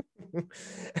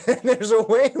 And there's a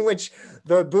way in which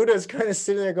the Buddha is kind of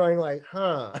sitting there going like,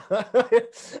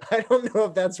 I don't know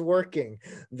if that's working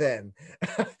then.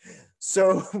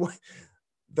 So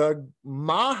the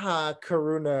Maha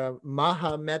Karuna,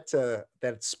 Maha Metta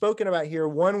that's spoken about here,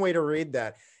 one way to read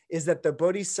that is that the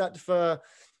Bodhisattva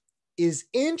is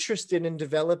interested in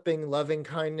developing loving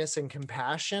kindness and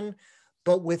compassion,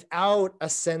 but without a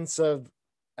sense of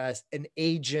an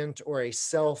agent or a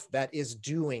self that is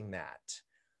doing that.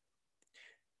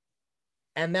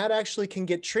 And that actually can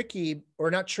get tricky,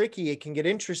 or not tricky, it can get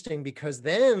interesting, because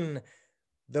then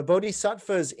the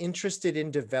Bodhisattva is interested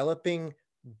in developing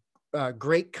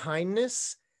great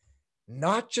kindness,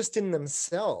 not just in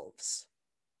themselves.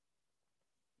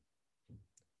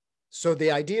 So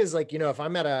the idea is like,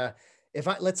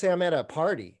 let's say I'm at a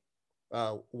party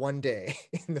one day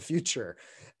in the future,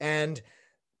 and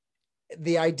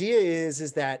the idea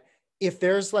is that if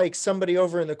there's like somebody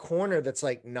over in the corner that's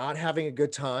like not having a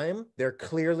good time, they're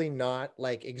clearly not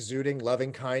like exuding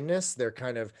loving kindness, they're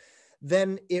kind of,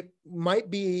 then it might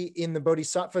be in the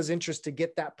Bodhisattva's interest to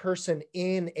get that person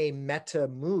in a metta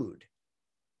mood.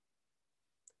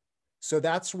 So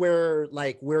that's where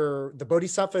the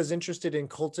Bodhisattva is interested in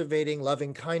cultivating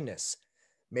loving kindness.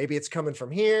 Maybe it's coming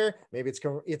from here, maybe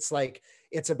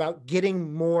it's about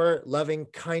getting more loving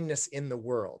kindness in the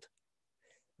world.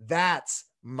 That's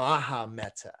Maha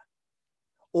Metta.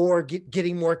 Or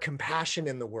getting more compassion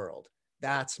in the world.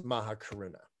 That's Maha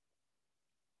Karuna.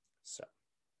 So,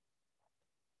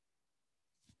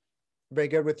 everybody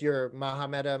good with your Maha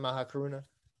Metta, Maha Karuna?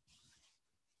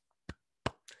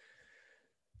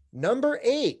 Number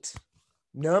 8.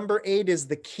 Number 8 is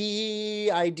the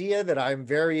key idea that I'm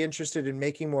very interested in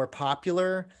making more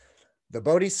popular. The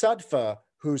Bodhisattva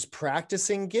who's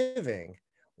practicing giving,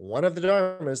 one of the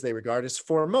dharmas they regard as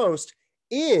foremost,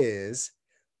 is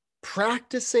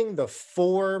practicing the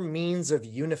 4 means of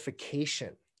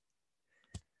unification.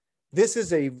 This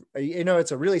is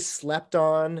it's a really slept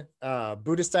on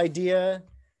Buddhist idea.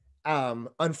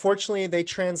 Unfortunately, they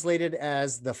translate it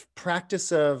as the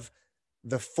practice of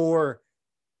the 4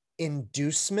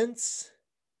 inducements.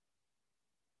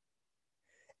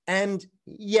 And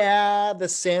yeah, the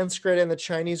Sanskrit and the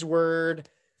Chinese word,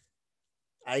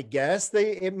 I guess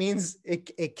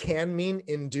it can mean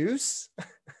induce.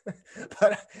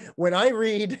 But when I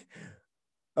read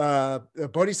the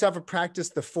Bodhisattva practice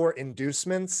the 4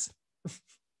 inducements,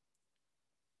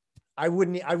 I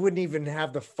wouldn't even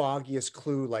have the foggiest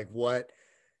clue like what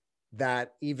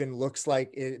that even looks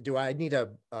like. Do I need a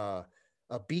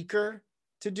beaker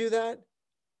to do that?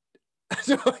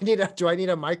 Do I need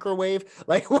a microwave?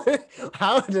 Like,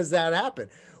 how does that happen?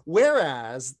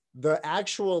 Whereas the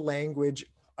actual language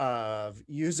of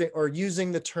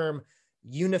using the term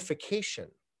unification,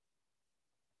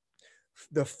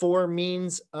 the 4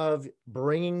 means of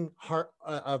bringing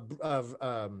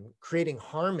creating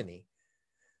harmony.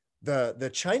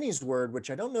 The Chinese word, which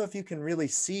I don't know if you can really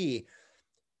see,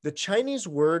 the Chinese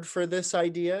word for this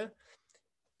idea,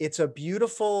 it's a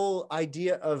beautiful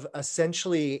idea of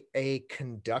essentially a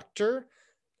conductor,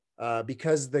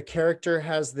 because the character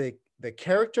has the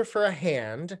character for a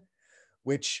hand,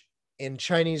 which in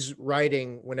Chinese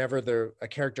writing, whenever a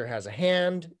character has a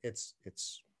hand, it's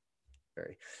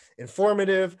very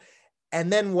informative.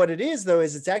 And then what it is, though,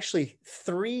 is it's actually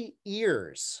 3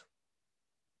 ears.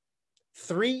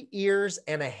 3 ears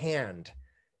and a hand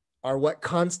are what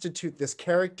constitute this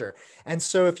character. And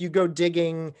so if you go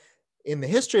digging in the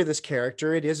history of this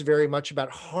character, it is very much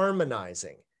about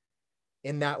harmonizing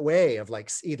in that way of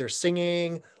like either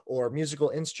singing or musical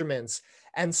instruments.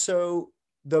 And so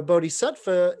the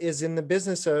Bodhisattva is in the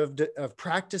business of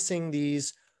practicing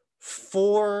these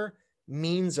 4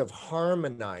 means of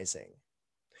harmonizing.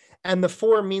 And the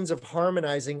 4 means of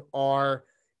harmonizing are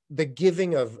the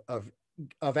giving of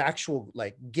actual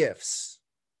like gifts.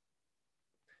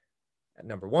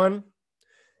 Number one,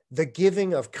 the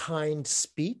giving of kind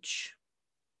speech.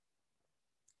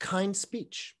 Kind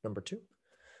speech, number two.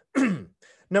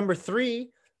 Number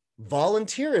three,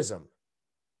 volunteerism.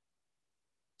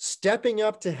 Stepping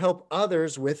up to help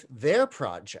others with their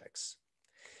projects.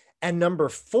 And number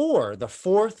four, the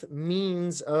fourth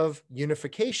means of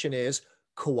unification is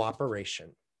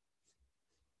cooperation.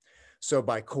 So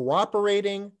by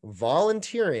cooperating,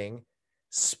 volunteering,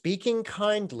 speaking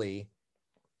kindly,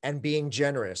 and being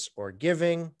generous or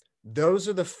giving, those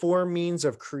are the four means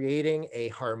of creating a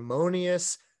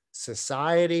harmonious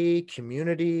society,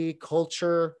 community,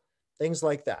 culture, things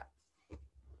like that.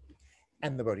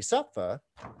 And the Bodhisattva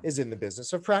is in the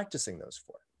business of practicing those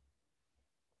four.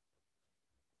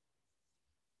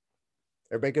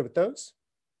 Everybody good with those?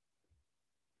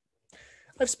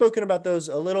 I've spoken about those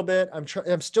a little bit.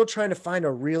 I'm still trying to find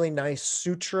a really nice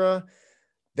sutra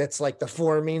that's like the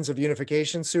four means of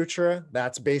unification sutra.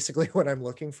 That's basically what I'm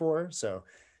looking for. So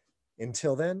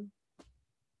until then.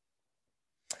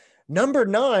 Number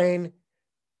 9,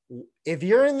 if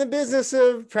you're in the business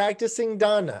of practicing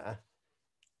Dhana,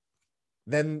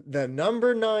 then the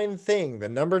number 9 thing, the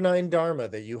number 9 Dharma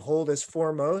that you hold as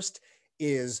foremost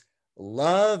is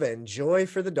love and joy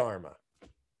for the Dharma.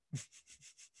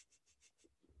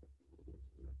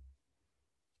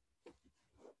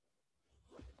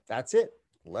 That's it.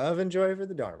 Love and joy for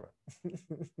the Dharma.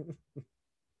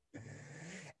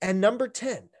 And number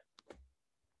 10,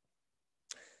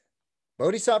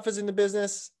 Bodhisattvas in the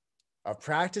business of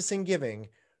practicing giving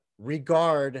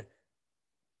regard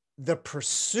the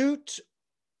pursuit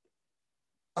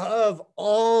of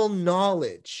all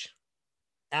knowledge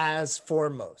as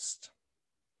foremost.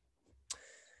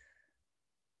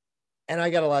 And I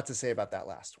got a lot to say about that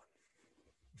last one.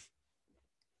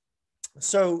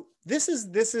 So this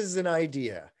is an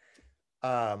idea.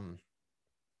 Boy,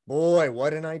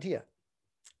 what an idea.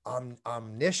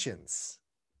 Omniscience,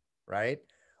 right?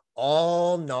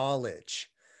 All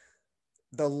knowledge.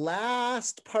 The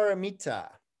last paramita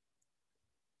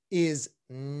is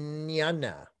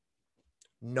jnana,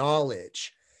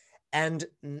 knowledge. And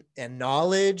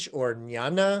knowledge or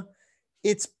jnana,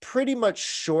 it's pretty much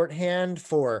shorthand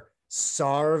for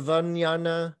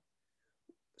sarvajnana.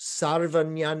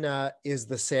 Sarvajnana is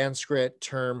the Sanskrit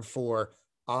term for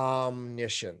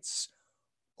omniscience,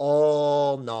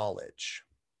 all knowledge.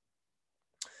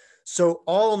 So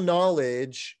all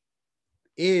knowledge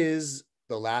is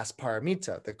the last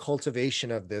paramita, the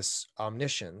cultivation of this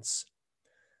omniscience.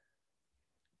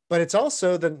 But it's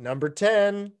also the number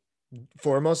 10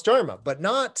 foremost Dharma, but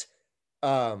not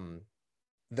the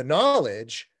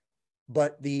knowledge,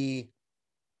 but the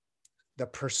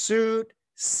pursuit,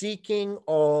 seeking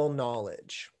all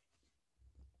knowledge.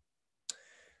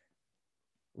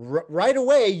 Right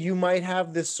away, you might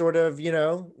have this sort of,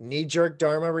 knee-jerk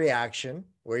Dharma reaction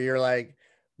where you're like,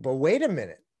 but wait a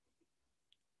minute.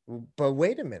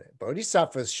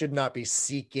 Bodhisattvas should not be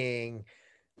seeking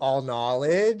all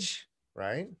knowledge,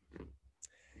 right?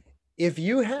 If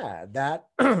you had that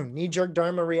knee-jerk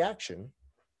Dharma reaction,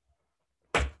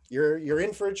 you're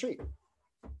in for a treat.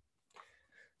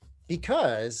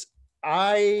 Because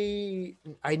I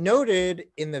noted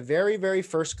in the very, very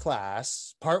first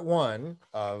class, part 1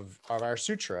 of our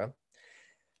sutra,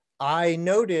 I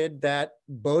noted that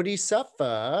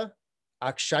Bodhisattva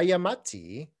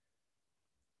Aksayamati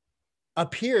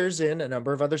appears in a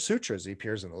number of other sutras. He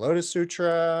appears in the Lotus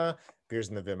Sutra, appears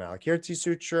in the Vimalakirti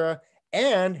Sutra,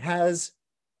 and has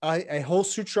a whole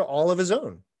sutra all of his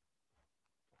own.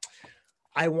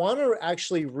 I want to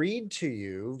actually read to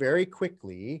you very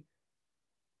quickly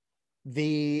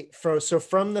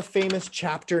from the famous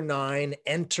chapter 9,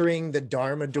 entering the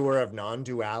Dharma door of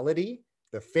non-duality,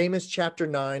 the famous chapter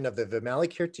 9 of the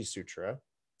Vimalakirti Sutra.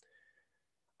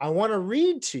 I want to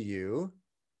read to you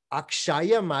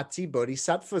Aksayamati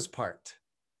Bodhisattva's part.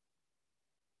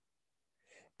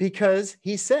 Because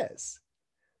he says,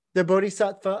 the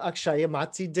Bodhisattva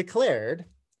Aksayamati declared,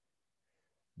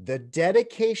 the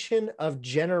dedication of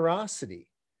generosity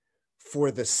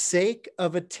for the sake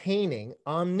of attaining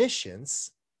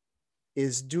omniscience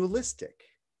is dualistic.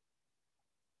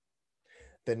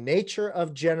 The nature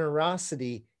of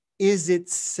generosity is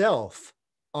itself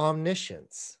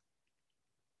omniscience.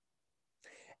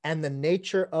 And the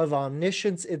nature of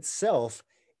omniscience itself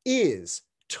is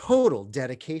total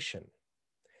dedication.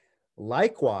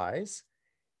 Likewise,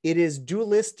 it is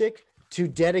dualistic to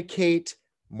dedicate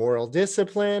moral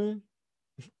discipline,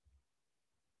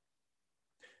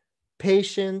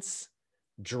 patience,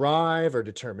 drive or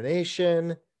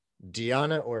determination,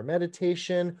 dhyana or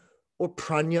meditation, or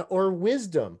prajna or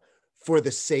wisdom for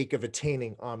the sake of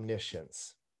attaining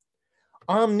omniscience.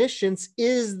 Omniscience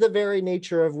is the very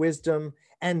nature of wisdom,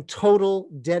 and total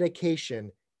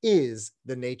dedication is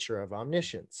the nature of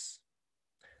omniscience.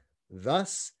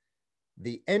 Thus,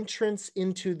 the entrance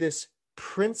into this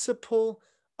principle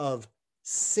of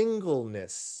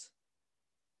singleness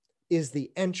is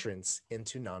the entrance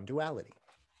into non-duality.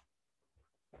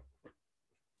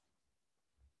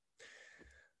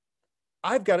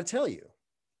 I've got to tell you,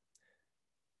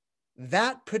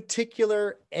 that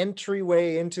particular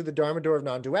entryway into the Dharma door of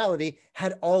non-duality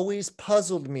had always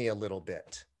puzzled me a little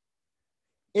bit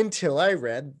until I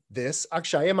read this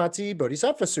Aksayamati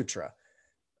Bodhisattva Sutra.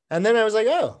 And then I was like,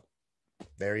 oh,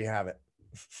 there you have it.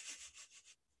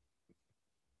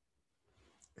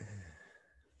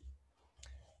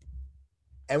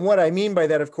 And what I mean by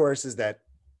that, of course, is that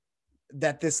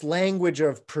this language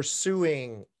of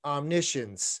pursuing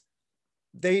omniscience,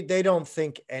 they don't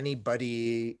think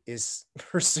anybody is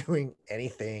pursuing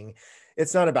anything.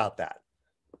 It's not about that,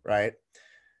 right?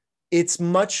 It's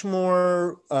much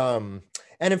more, and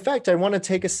in fact, I want to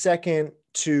take a second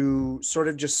to sort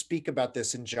of just speak about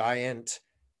this in giant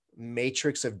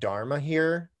matrix of Dharma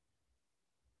here.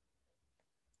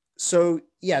 So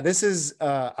yeah, this is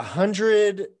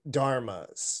 100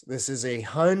 Dharmas. This is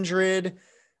 100,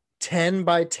 10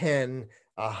 by 10,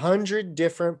 100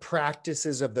 different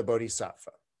practices of the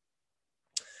Bodhisattva.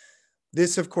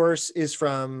 This, of course, is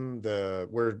from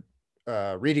we're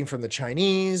reading from the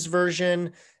Chinese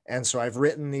version. And so I've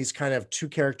written these kind of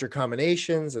 2-character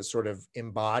combinations that sort of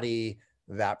embody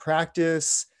that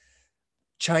practice.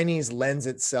 Chinese lends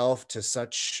itself to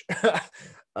such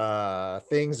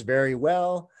things very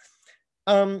well.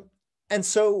 And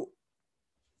so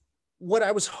what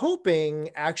I was hoping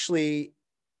actually,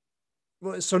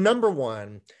 so number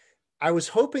one, I was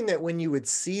hoping that when you would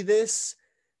see this,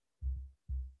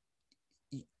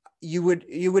 you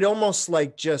would almost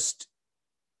like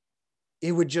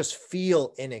it would just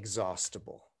feel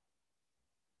inexhaustible.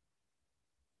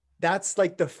 That's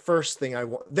like the first thing I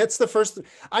want. That's the first.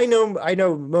 I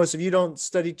know most of you don't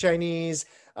study Chinese.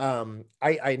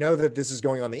 I know that this is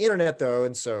going on the internet though.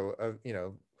 And so,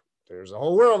 there's a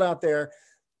whole world out there,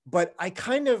 but I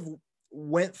kind of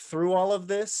went through all of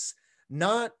this,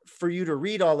 not for you to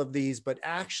read all of these, but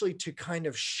actually to kind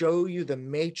of show you the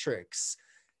matrix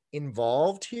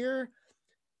involved here,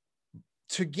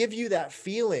 to give you that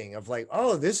feeling of like,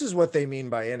 oh, this is what they mean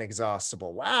by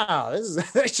inexhaustible. Wow,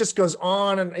 this just goes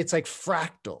on, and it's like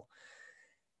fractal.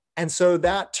 And so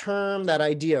that term, that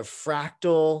idea of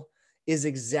fractal, is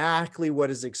exactly what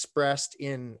is expressed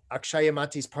in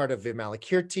Akshayamati's part of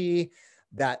Vimalakirti,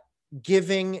 that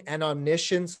giving and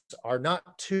omniscience are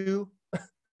not two.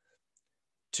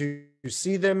 To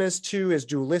see them as two is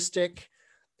dualistic.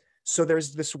 So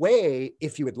there's this way,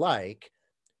 if you would like,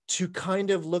 to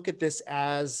kind of look at this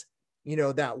as,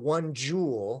 that one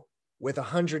jewel with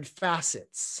 100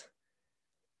 facets.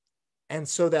 And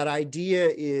so that idea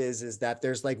is that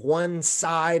there's like one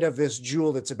side of this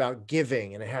jewel that's about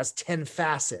giving, and it has 10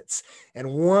 facets.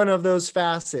 And one of those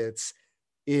facets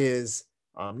is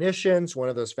omniscience. One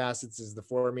of those facets is the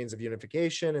 4 means of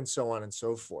unification, and so on and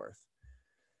so forth.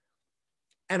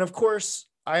 And of course,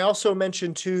 I also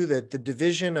mentioned too that the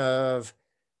division of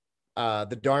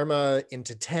the Dharma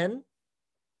into 10,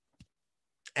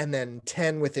 and then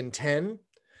 10 within 10,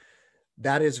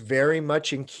 that is very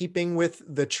much in keeping with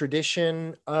the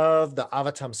tradition of the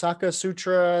Avatamsaka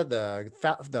Sutra,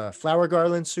 the Flower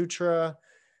Garland Sutra.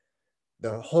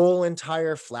 The whole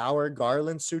entire Flower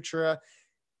Garland Sutra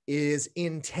is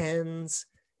in 10s.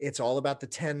 It's all about the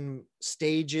 10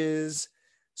 stages.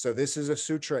 So this is a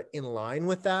sutra in line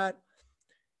with that.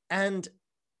 And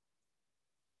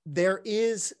there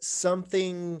is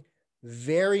something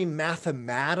very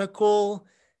mathematical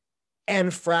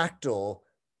and fractal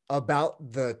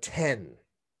about the 10.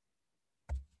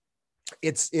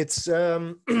 It's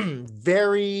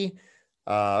very,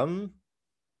 it's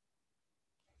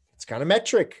kind of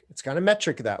metric. It's kind of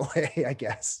metric that way, I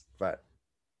guess. But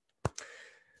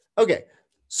okay.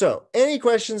 So any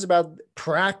questions about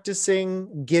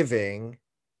practicing giving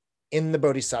in the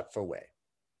Bodhisattva way?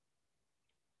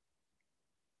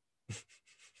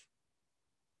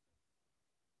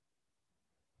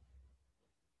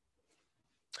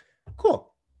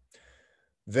 Cool.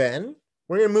 Then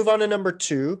we're going to move on to number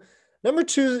 2. Number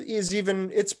 2 is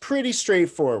it's pretty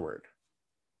straightforward.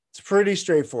 It's pretty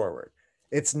straightforward.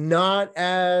 It's not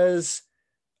as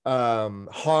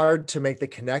hard to make the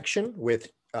connection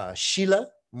with Sila,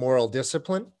 moral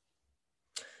discipline.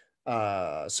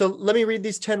 So let me read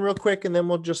these 10 real quick, and then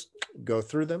we'll just go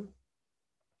through them.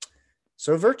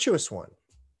 So virtuous one.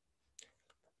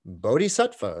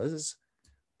 Bodhisattvas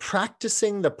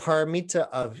practicing the paramita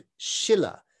of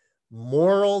Sila,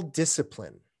 moral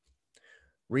discipline.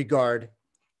 Regard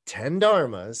 10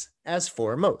 dharmas as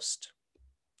foremost.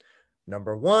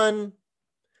 Number 1,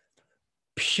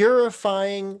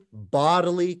 purifying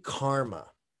bodily karma.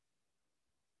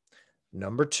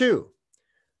 Number 2,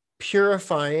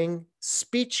 purifying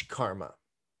speech karma.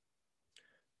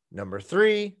 Number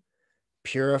 3,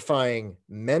 purifying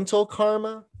mental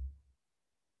karma.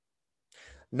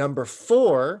 Number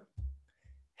 4,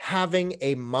 having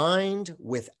a mind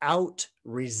without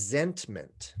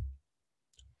resentment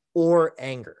or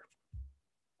anger.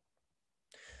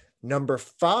 Number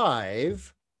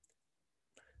 5,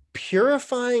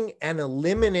 purifying and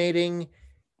eliminating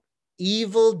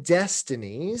evil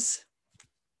destinies.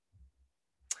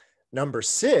 Number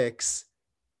 6,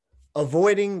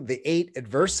 avoiding the 8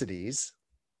 adversities.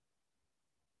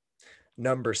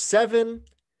 Number 7,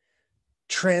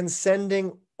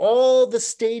 transcending all the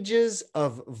stages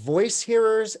of voice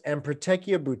hearers and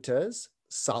pratyekya bhuttas,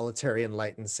 solitary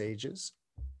enlightened sages.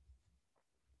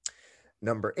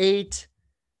 Number 8,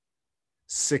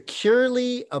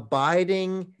 securely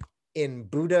abiding in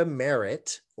Buddha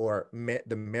merit, or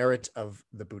the merit of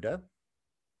the Buddha.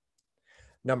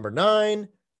 Number 9,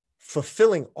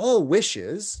 fulfilling all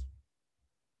wishes.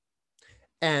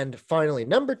 And finally,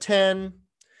 number 10,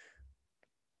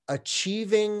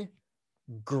 achieving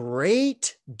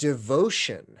great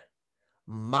devotion,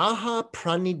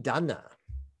 mahapranidhana.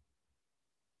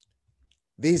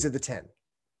 These are the 10,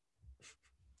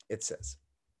 it says.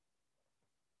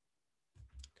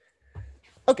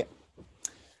 Okay.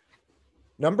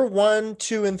 Number 1,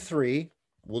 2, and 3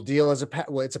 will deal as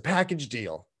it's a package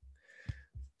deal.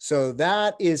 So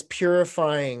that is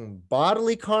purifying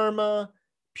bodily karma,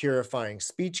 purifying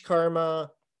speech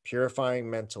karma, purifying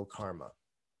mental karma.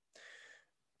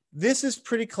 This is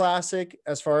pretty classic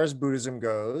as far as Buddhism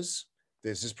goes.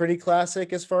 This is pretty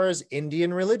classic as far as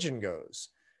Indian religion goes.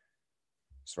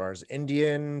 As far as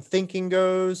Indian thinking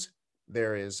goes,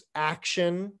 there is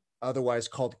action, otherwise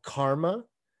called karma.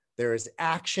 There is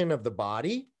action of the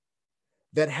body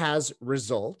that has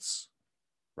results,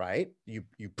 right? You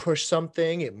push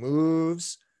something, it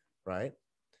moves, right?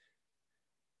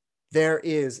 There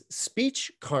is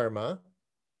speech karma,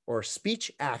 or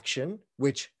speech action,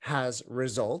 which has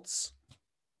results.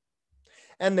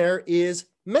 And there is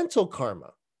mental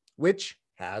karma, which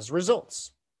has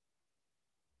results.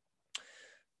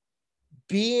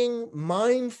 Being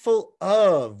mindful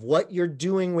of what you're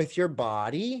doing with your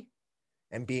body,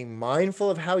 and being mindful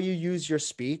of how you use your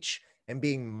speech, and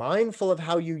being mindful of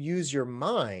how you use your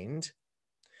mind,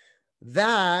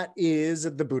 that is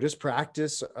the Buddhist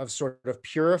practice of sort of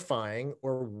purifying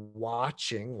or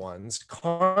watching one's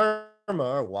karma,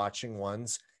 or watching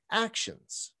one's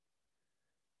actions.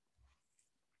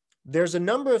 There's a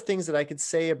number of things that I could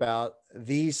say about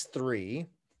these 3.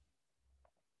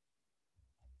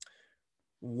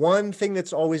 One thing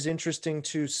that's always interesting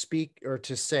to speak or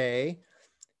to say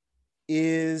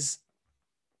is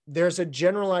there's a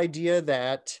general idea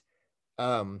that,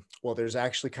 well, there's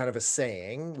actually kind of a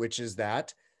saying, which is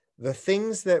that the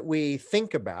things that we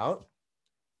think about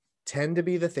tend to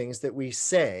be the things that we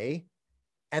say,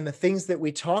 and the things that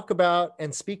we talk about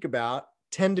and speak about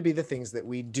tend to be the things that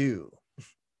we do.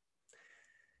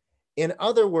 In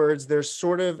other words, there's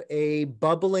sort of a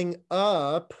bubbling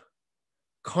up,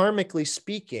 karmically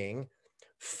speaking,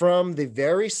 from the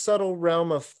very subtle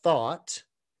realm of thought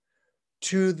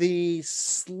to the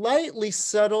slightly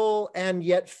subtle and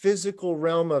yet physical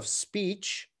realm of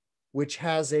speech, which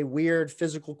has a weird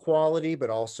physical quality, but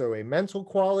also a mental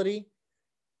quality.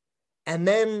 And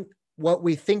then what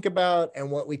we think about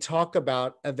and what we talk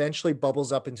about eventually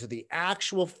bubbles up into the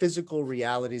actual physical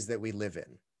realities that we live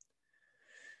in.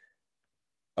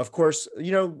 Of course,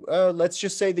 let's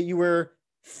just say that you were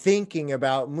thinking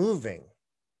about moving.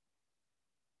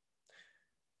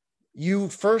 You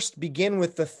first begin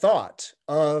with the thought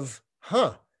of,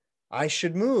 I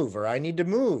should move, or I need to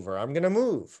move, or I'm going to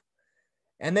move.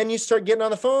 And then you start getting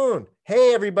on the phone.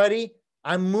 Hey, everybody,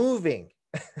 I'm moving.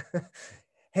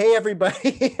 Hey,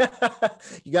 everybody,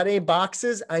 you got any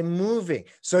boxes? I'm moving.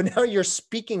 So now you're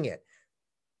speaking it.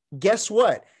 Guess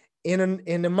what?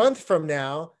 In a month from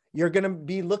now, you're going to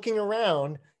be looking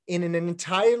around in an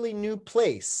entirely new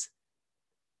place.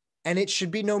 And it should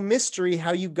be no mystery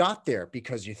how you got there,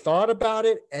 because you thought about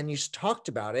it and you talked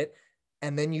about it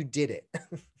and then you did it.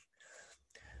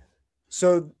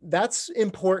 So that's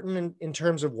important in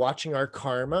terms of watching our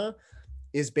karma,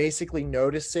 is basically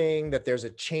noticing that there's a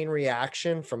chain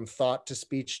reaction from thought to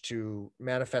speech to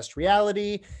manifest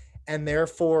reality. And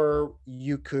therefore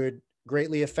you could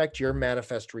greatly affect your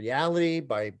manifest reality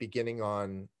by beginning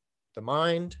on the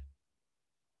mind.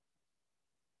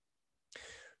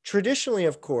 Traditionally,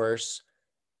 of course,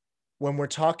 when we're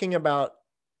talking about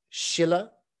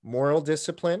Sila, moral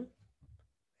discipline,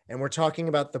 and we're talking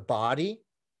about the body,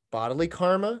 bodily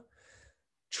karma,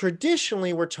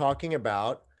 traditionally we're talking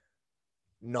about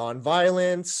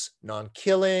non-violence,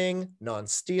 non-killing,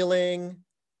 non-stealing,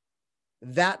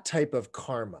 that type of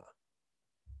karma.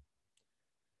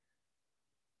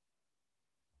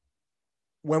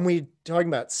 When we're talking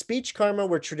about speech karma,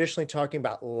 we're traditionally talking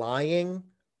about lying,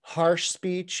 harsh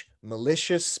speech,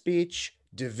 malicious speech,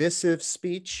 divisive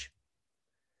speech,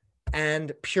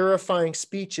 and purifying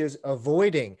speech is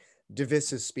avoiding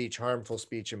divisive speech, harmful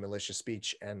speech, and malicious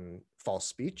speech, and false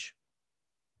speech.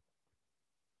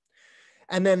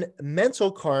 And then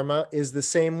mental karma is the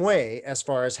same way, as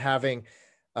far as having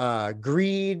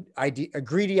greedy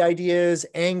ideas,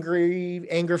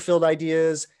 anger-filled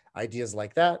ideas, ideas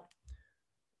like that.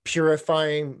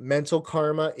 Purifying mental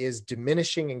karma is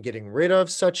diminishing and getting rid of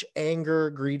such anger,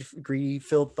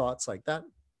 greed-filled thoughts like that.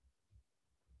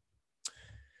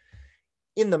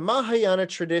 In the Mahayana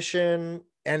tradition,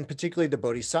 and particularly the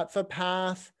Bodhisattva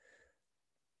path,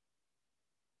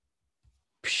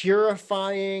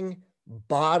 purifying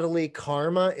bodily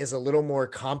karma is a little more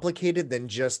complicated than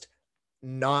just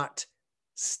not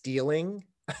stealing.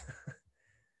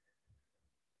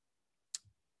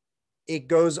 It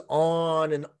goes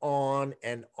on and on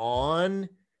and on.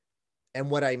 And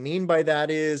what I mean by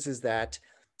that is that,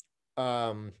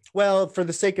 well, for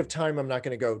the sake of time, I'm not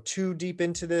going to go too deep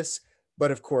into this.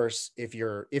 But of course, if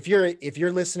you're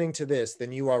listening to this,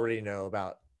 then you already know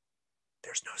about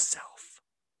there's no self.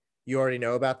 You already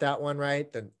know about that one,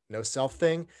 right? The no self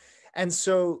thing. And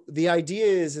so the idea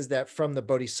is that from the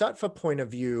Bodhisattva point of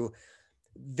view,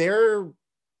 they're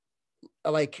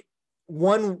like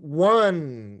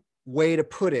one way to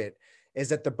put it is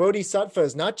that the Bodhisattva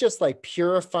is not just like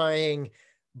purifying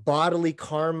bodily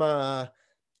karma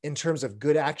in terms of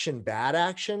good action, bad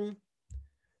action.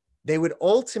 They would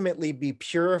ultimately be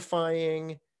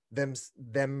purifying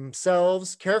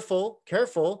themselves, careful,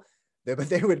 but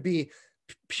they would be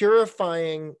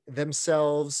purifying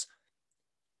themselves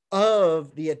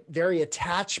of the very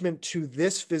attachment to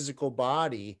this physical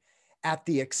body at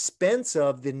the expense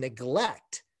of the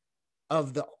neglect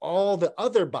of all the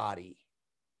other body.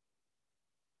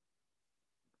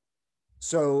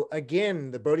 So again,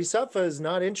 the Bodhisattva is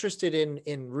not interested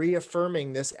in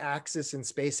reaffirming this axis in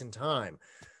space and time,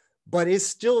 but is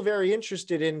still very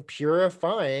interested in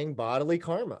purifying bodily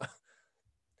karma.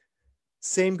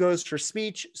 Same goes for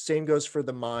speech, same goes for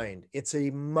the mind. It's a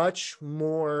much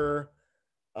more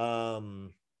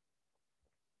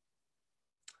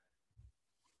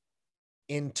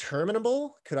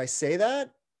interminable, could I say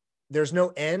that? There's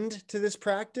no end to this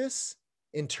practice.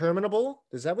 Interminable,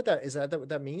 is that what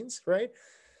that means, right?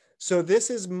 So this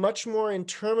is much more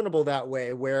interminable that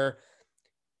way, where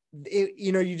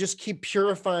you just keep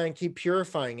purifying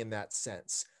in that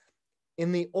sense.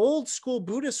 In the old school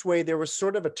Buddhist way, there was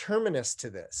sort of a terminus to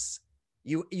this.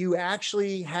 You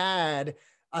actually had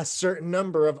a certain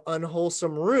number of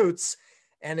unwholesome roots,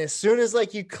 and as soon as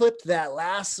like you clipped that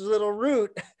last little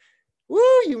root, woo,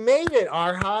 you made it,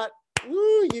 Arhat.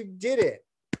 Woo, you did it.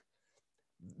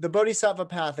 The Bodhisattva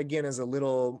path, again, is a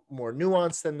little more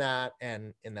nuanced than that,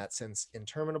 and in that sense,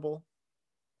 interminable.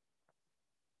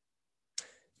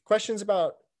 Questions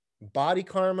about body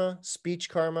karma, speech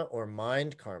karma, or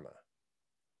mind karma?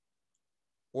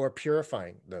 Or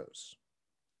purifying those?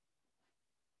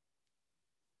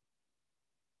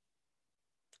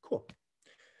 Cool.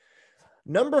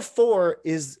 Number 4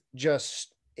 is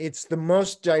just, it's the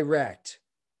most direct,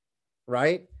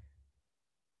 right?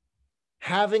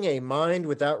 Having a mind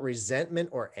without resentment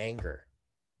or anger.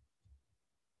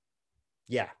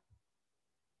 Yeah.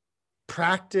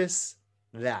 Practice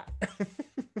that.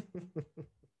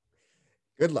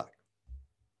 Good luck.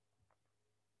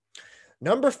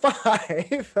 Number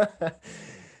 5.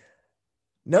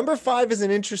 Number 5 is an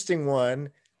interesting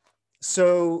one.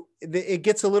 So it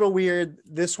gets a little weird.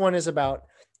 This one is about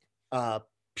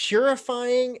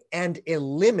purifying and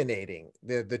eliminating.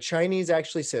 The Chinese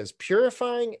actually says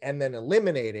purifying and then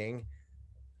eliminating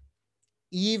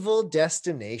evil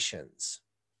destinations.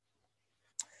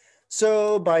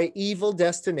 So by evil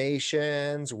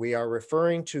destinations, we are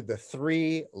referring to the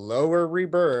 3 lower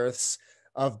rebirths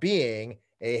of being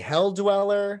a hell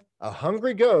dweller, a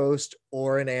hungry ghost,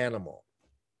 or an animal.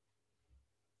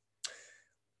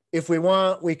 If we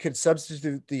want, we could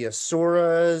substitute the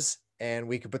asuras, and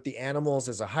we could put the animals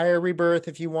as a higher rebirth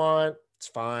if you want. It's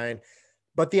fine.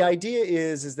 But the idea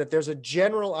is that there's a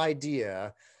general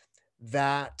idea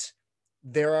that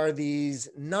there are these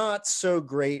not so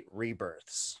great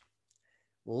rebirths.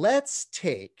 Let's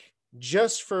take,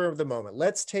 just for the moment,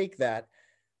 let's take that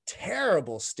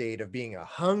terrible state of being a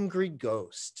hungry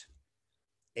ghost,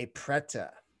 a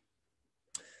preta.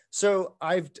 So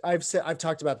I've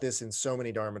talked about this in so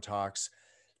many Dharma talks,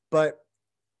 but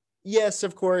yes,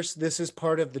 of course, this is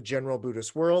part of the general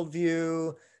Buddhist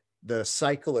worldview, the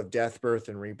cycle of death, birth,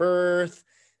 and rebirth,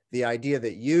 the idea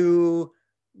that you,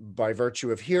 by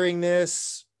virtue of hearing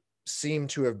this, seem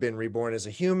to have been reborn as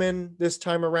a human this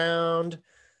time around.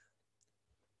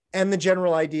 And the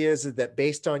general idea is that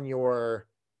based on your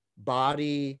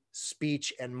body,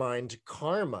 speech, and mind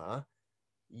karma,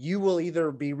 you will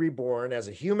either be reborn as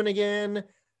a human again,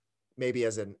 maybe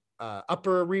as an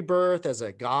upper rebirth, as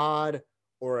a god,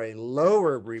 or a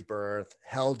lower rebirth,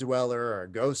 hell dweller, or a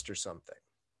ghost or something.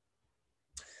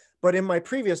 But in my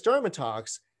previous Dharma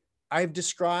talks, I've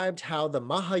described how the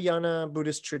Mahayana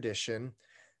Buddhist tradition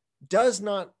does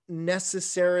not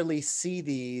necessarily see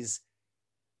these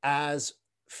as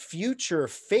future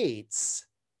fates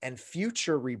and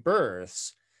future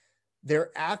rebirths.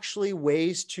 They're actually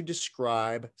ways to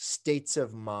describe states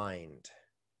of mind.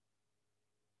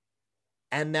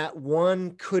 And that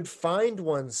one could find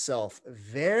oneself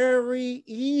very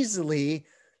easily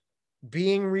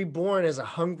being reborn as a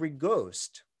hungry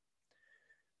ghost.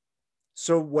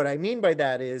 So what I mean by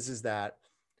that is that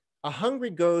a hungry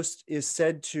ghost is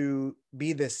said to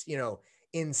be this,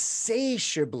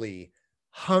 insatiably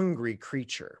hungry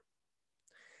creature.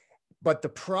 But the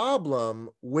problem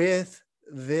with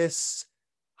this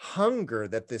hunger,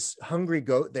 that this hungry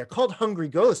ghost, they're called hungry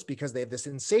ghosts because they have this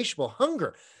insatiable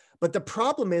hunger. But the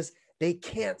problem is they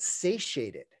can't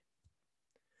satiate it.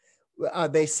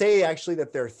 They say actually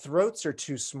that their throats are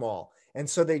too small. And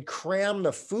so they cram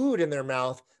the food in their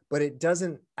mouth, but it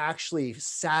doesn't actually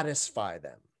satisfy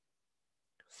them.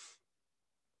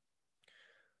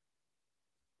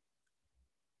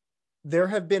 There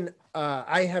have been,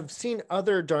 I have seen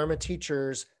other Dharma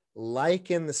teachers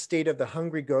liken the state of the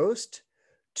hungry ghost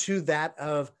to that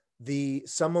of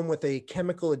someone with a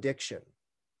chemical addiction,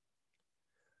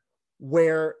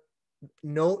 where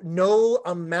no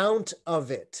amount of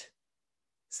it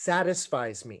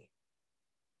satisfies me.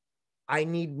 I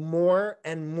need more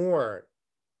and more.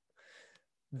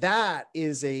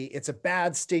 It's a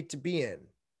bad state to be in.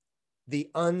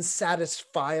 The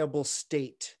unsatisfiable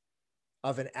state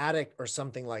of an addict or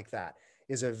something like that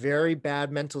is a very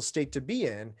bad mental state to be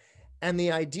in. And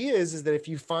the idea is that if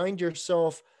you find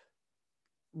yourself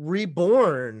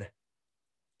reborn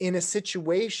in a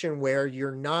situation where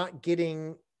you're not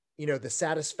getting, the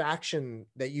satisfaction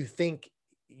that you think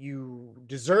you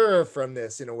deserve from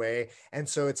this in a way. And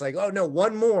so it's like, oh no,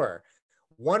 one more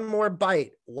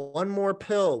bite, one more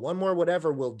pill, one more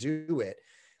whatever will do it.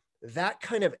 That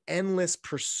kind of endless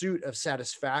pursuit of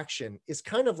satisfaction is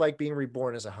kind of like being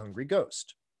reborn as a hungry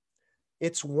ghost.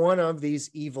 It's one of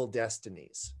these evil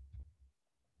destinies.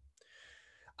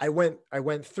 I went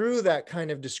through that kind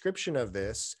of description of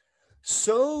this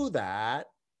so that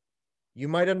you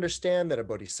might understand that a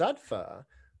bodhisattva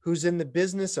who's in the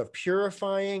business of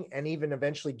purifying and even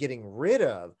eventually getting rid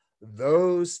of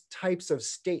those types of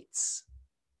states,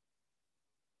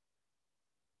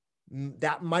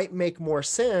 that might make more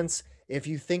sense if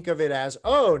you think of it as,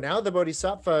 oh, now the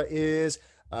bodhisattva is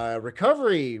a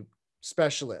recovery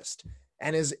specialist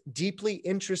and is deeply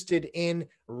interested in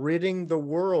ridding the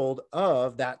world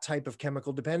of that type of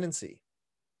chemical dependency.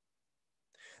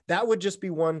 That would just be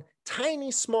one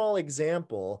tiny small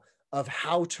example of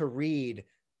how to read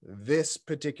this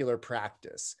particular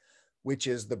practice, which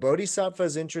is the bodhisattva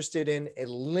is interested in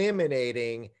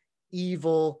eliminating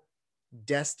evil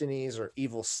destinies or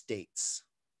evil states.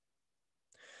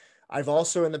 I've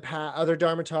also in the past, other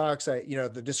Dharma talks,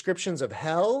 the descriptions of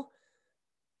hell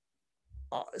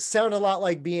sound a lot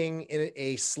like being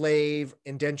a slave,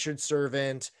 indentured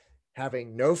servant,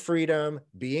 having no freedom,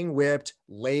 being whipped,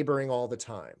 laboring all the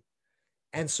time.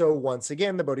 And so once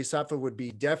again, the bodhisattva would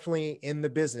be definitely in the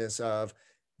business of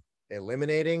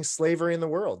eliminating slavery in the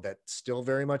world that still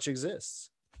very much exists.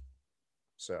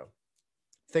 So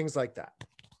things like that.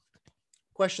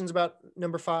 Questions about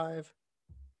number 5?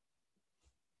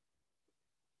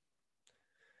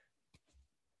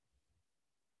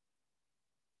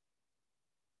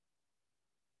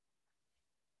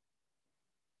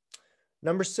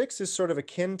 Number 6 is sort of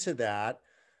akin to that.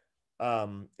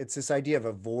 It's this idea of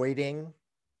avoiding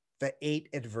the 8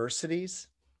 adversities.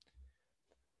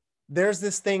 There's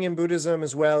this thing in Buddhism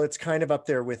as well. It's kind of up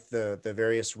there with the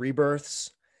various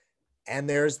rebirths. And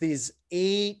there's these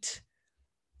 8,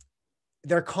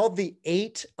 they're called the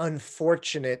 8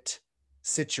 unfortunate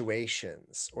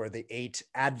situations, or the 8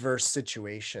 adverse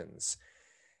situations.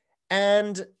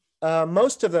 And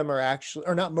most of them are actually,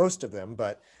 or not most of them,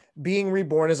 but being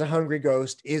reborn as a hungry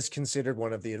ghost is considered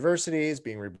one of the adversities.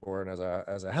 Being reborn as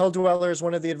a hell dweller is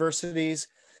one of the adversities.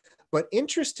 But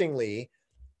interestingly,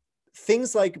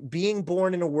 things like being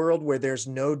born in a world where there's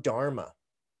no Dharma,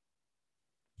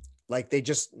 like they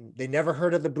never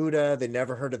heard of the Buddha, they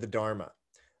never heard of the Dharma.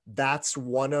 That's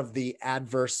one of the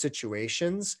adverse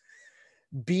situations.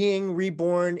 Being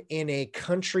reborn in a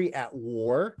country at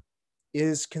war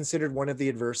is considered one of the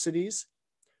adversities,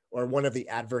 or one of the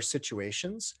adverse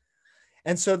situations.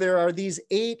 And so there are these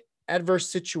 8 adverse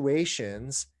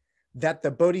situations that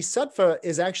the Bodhisattva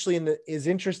is actually is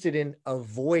interested in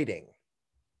avoiding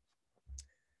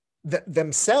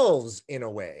themselves in a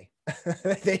way.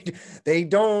 they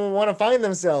don't want to find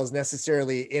themselves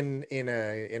necessarily in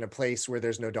a place where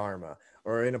there's no Dharma,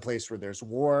 or in a place where there's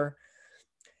war.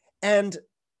 And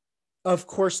of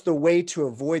course, the way to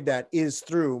avoid that is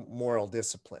through moral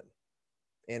discipline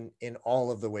in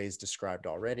all of the ways described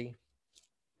already.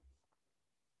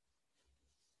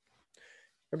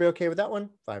 Everybody okay with that one?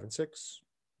 5 and 6.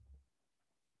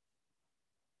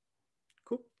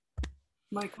 Cool.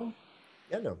 Michael?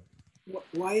 Yeah, no.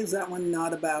 Why is that one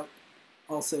not about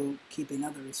also keeping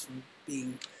others from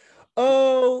being?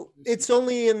 Oh, it's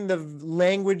only in the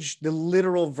language, the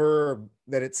literal verb,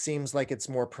 that it seems like it's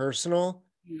more personal.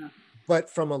 Yeah. But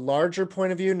from a larger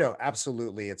point of view, no,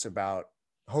 absolutely. It's about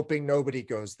hoping nobody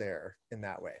goes there in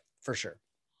that way, for sure.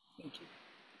 Thank you.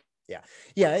 Yeah.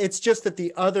 Yeah. It's just that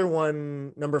the other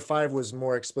one, number 5, was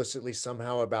more explicitly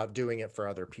somehow about doing it for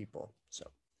other people. So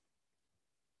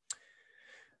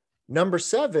number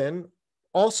 7,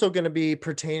 also going to be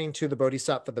pertaining to the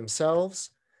Bodhisattva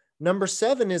themselves. Number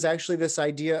 7 is actually this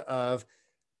idea of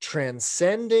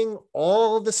transcending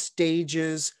all the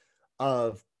stages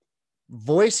of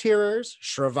voice hearers,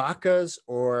 Shravakas,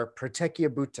 or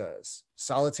Pratyekabhutas,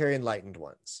 solitary enlightened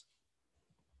ones.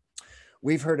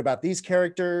 We've heard about these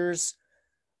characters.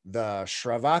 The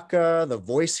Shravaka, the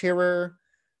voice hearer,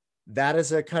 that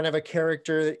is a kind of a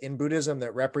character in Buddhism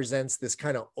that represents this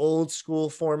kind of old school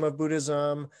form of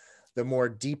Buddhism, the more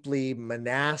deeply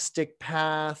monastic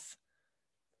path.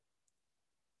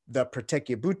 The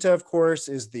Pratyekabhuta, of course,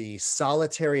 is the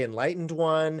solitary enlightened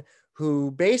one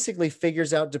who basically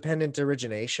figures out dependent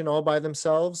origination all by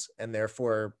themselves, and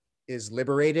therefore is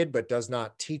liberated but does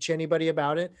not teach anybody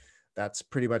about it. That's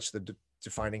pretty much the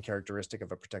defining characteristic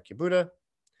of a Pratyekabhuta.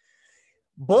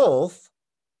 Both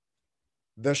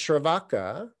the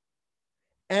Shravaka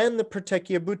and the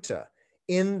Pratyekabhuta,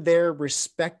 in their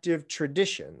respective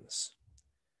traditions,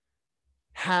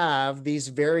 have these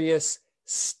various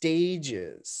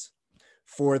stages.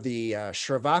 For the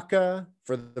Shravaka,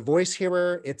 for the voice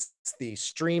hearer, it's the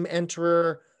stream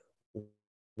enterer,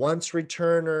 once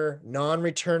returner,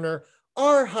 non-returner,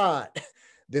 Arhat.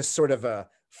 This sort of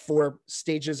 4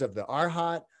 stages of the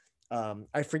Arhat.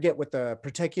 I forget what the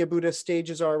Pratyekabhuta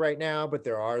stages are right now, but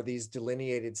there are these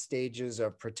delineated stages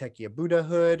of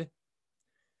Pratyekabhudahood.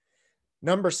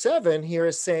 Number 7 here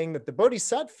is saying that the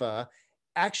Bodhisattva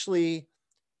actually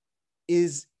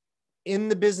is in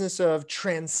the business of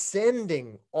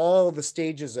transcending all the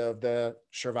stages of the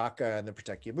Shravaka and the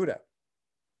Pratyekabhuta.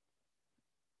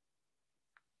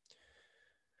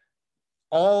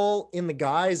 All in the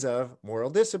guise of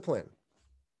moral discipline,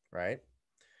 right?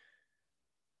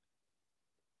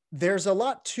 There's a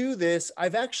lot to this.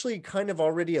 I've actually kind of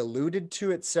already alluded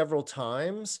to it several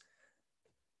times.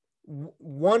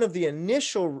 One of the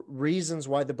initial reasons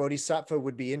why the Bodhisattva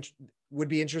would be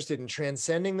interested in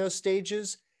transcending those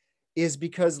stages is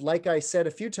because, like I said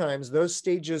a few times, those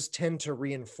stages tend to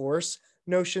reinforce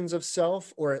notions of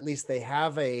self, or at least they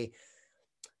have they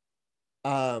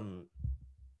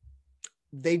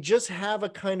just have a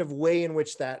kind of way in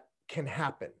which that can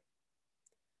happen.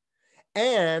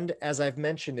 And as I've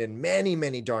mentioned in many,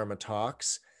 many Dharma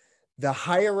talks, the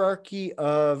hierarchy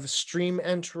of stream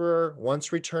enterer, once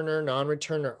returner,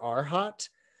 non-returner, Arhat,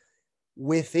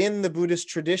 within the Buddhist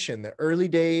tradition, the early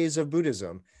days of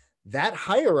Buddhism, that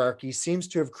hierarchy seems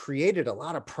to have created a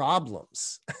lot of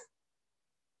problems.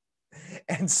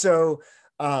 And so,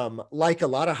 like a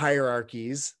lot of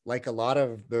hierarchies, like a lot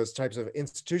of those types of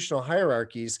institutional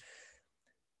hierarchies,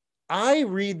 I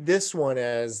read this one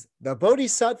as the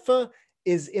Bodhisattva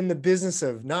is in the business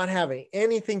of not having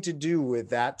anything to do with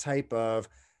that type of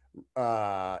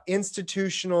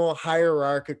institutional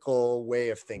hierarchical way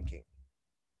of thinking.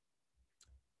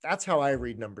 That's how I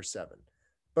read number 7.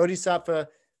 Bodhisattva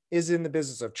is in the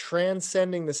business of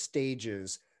transcending the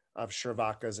stages of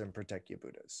Shravakas and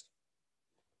Pratyekabhutas.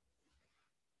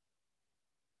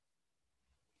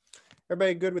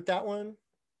 Everybody good with that one?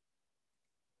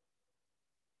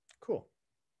 Cool.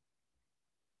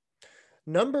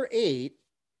 Number 8,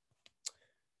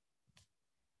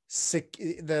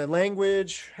 the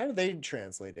language, how do they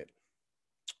translate it?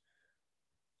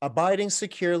 Abiding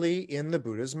securely in the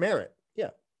Buddha's merit. Yeah,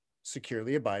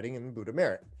 securely abiding in the Buddha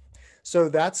merit. So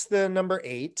that's the number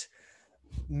 8.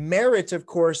 Merit, of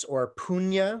course, or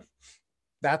punya,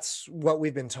 that's what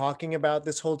we've been talking about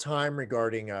this whole time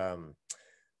regarding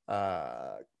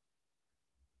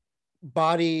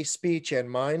body, speech,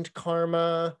 and mind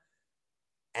karma,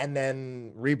 and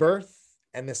then rebirth,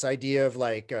 and this idea of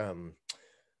like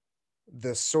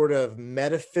the sort of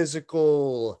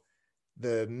metaphysical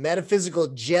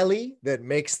jelly that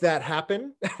makes that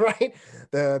happen, right?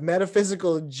 The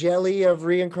metaphysical jelly of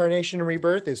reincarnation and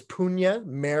rebirth is punya,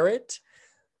 merit.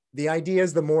 The idea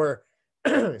is the more,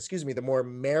 excuse me, the more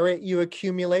merit you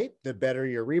accumulate, the better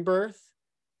your rebirth.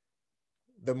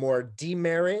 The more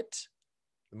demerit,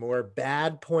 the more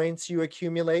bad points you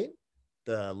accumulate,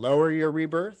 the lower your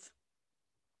rebirth.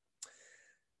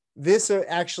 This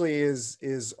actually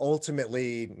is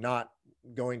ultimately not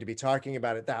going to be talking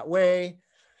about it that way.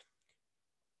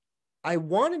 I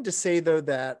wanted to say, though,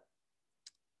 that,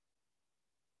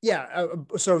 yeah,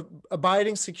 so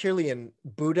abiding securely in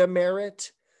Buddha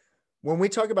merit, when we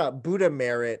talk about Buddha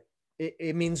merit,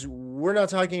 it means we're not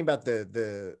talking about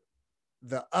the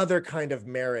other kind of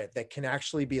merit that can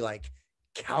actually be like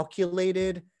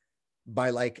calculated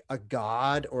by like a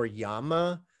god or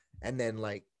yama and then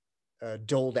like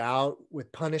doled out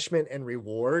with punishment and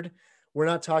reward. We're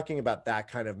not talking about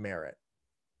that kind of merit.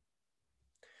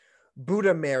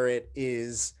 Buddha merit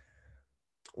is,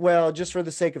 well, just for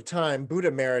the sake of time, Buddha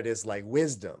merit is like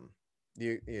wisdom,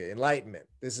 enlightenment.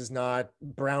 This is not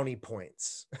brownie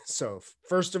points. So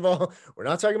first of all, we're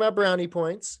not talking about brownie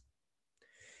points.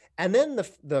 And then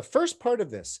the first part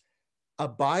of this,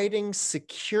 abiding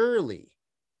securely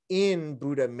in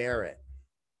Buddha merit.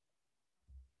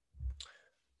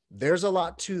 There's a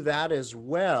lot to that as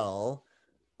well.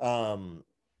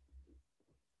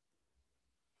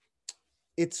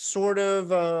 It's sort of,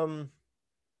 well,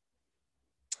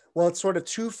 it's sort of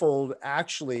twofold,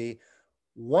 actually.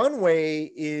 One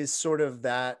way is sort of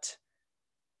that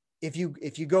if you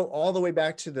go all the way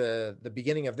back to the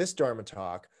beginning of this Dharma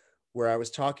talk, where I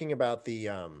was talking about the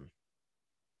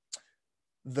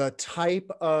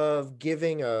type of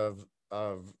giving of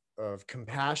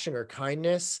compassion or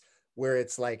kindness, where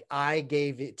it's like, I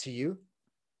gave it to you,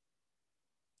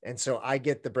 and so I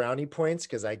get the brownie points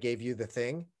because I gave you the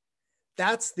thing.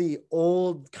 That's the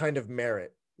old kind of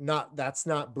merit. That's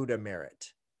not Buddha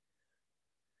merit.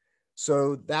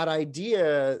 So that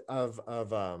idea of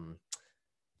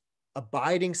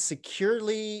abiding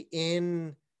securely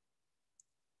in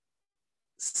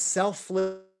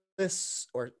selfless,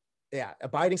 or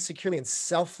abiding securely in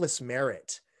selfless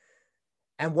merit.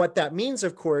 And what that means,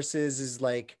 of course, is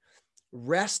like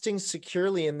resting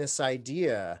securely in this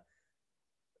idea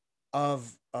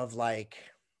of like,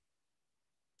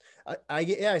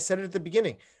 I said it at the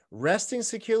beginning, resting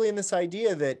securely in this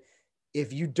idea that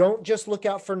if you don't just look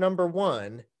out for number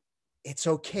one, it's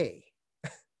okay.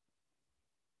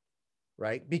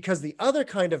 Right? Because the other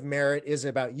kind of merit is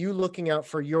about you looking out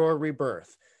for your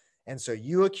rebirth. And so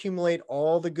you accumulate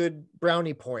all the good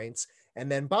brownie points,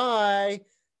 and then bye,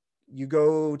 you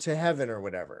go to heaven or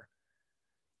whatever.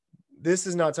 This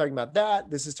is not talking about that.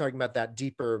 This is talking about that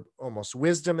deeper, almost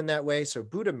wisdom in that way. So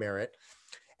Buddha merit.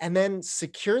 And then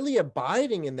securely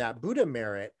abiding in that Buddha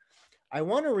merit, I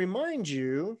want to remind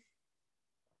you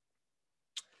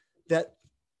that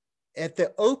at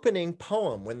the opening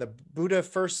poem, when the Buddha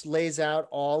first lays out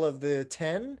all of the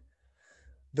 10,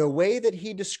 the way that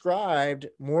he described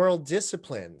moral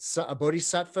discipline, a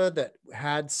bodhisattva that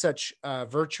had such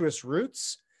virtuous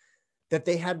roots, that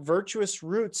they had virtuous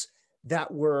roots that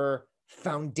were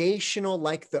foundational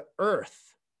like the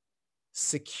earth,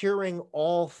 securing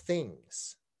all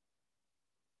things.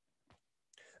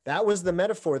 That was the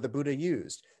metaphor the Buddha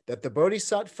used, that the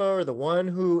bodhisattva, or the one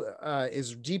who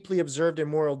is deeply observed in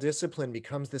moral discipline,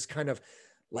 becomes this kind of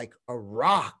like a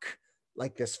rock,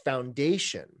 like this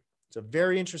foundation. It's a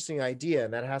very interesting idea,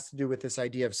 and that has to do with this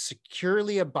idea of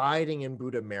securely abiding in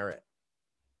Buddha merit.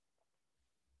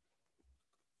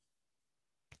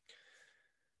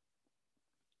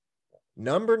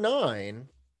 Number 9.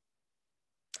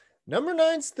 Number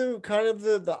 9's the kind of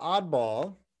the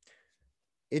oddball.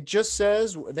 It just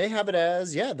says, they have it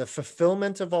as, the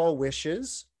fulfillment of all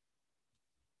wishes.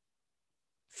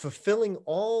 Fulfilling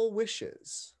all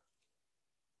wishes,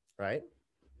 right?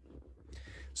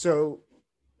 So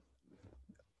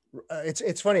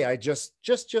it's funny. I just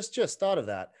thought of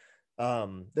that.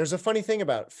 There's a funny thing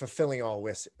about fulfilling all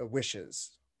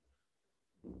wishes.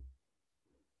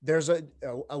 There's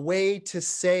a way to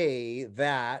say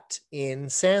that in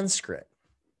Sanskrit.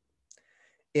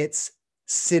 It's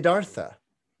Siddhartha.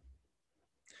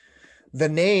 The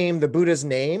name, the Buddha's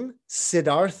name,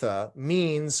 Siddhartha,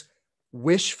 means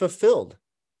wish fulfilled.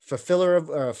 Fulfiller of,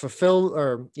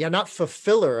 not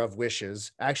fulfiller of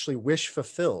wishes, actually wish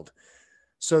fulfilled.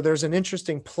 So there's an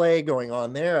interesting play going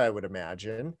on there, I would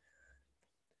imagine.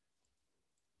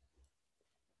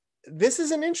 This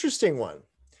is an interesting one.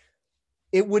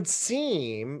 It would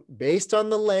seem, based on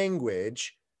the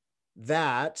language,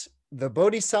 that the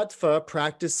Bodhisattva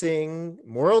practicing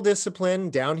moral discipline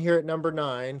down here at number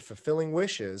 9, fulfilling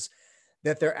wishes,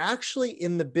 that they're actually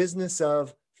in the business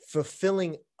of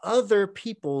fulfilling other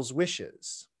people's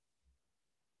wishes.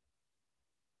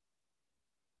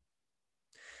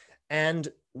 And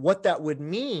what that would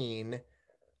mean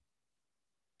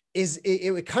is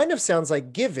it kind of sounds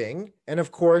like giving. And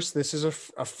of course, this is a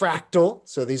fractal.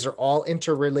 So these are all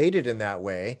interrelated in that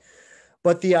way.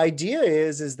 But the idea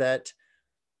is that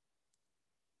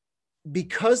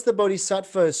because the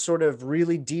Bodhisattva is sort of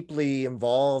really deeply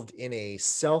involved in a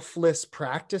selfless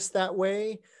practice that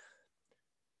way,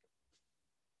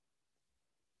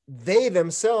 they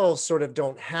themselves sort of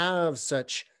don't have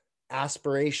such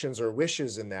aspirations or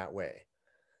wishes in that way.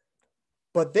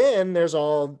 But then there's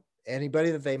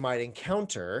anybody that they might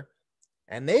encounter,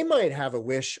 and they might have a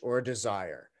wish or a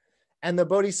desire. And the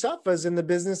Bodhisattva is in the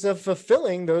business of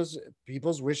fulfilling those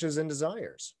people's wishes and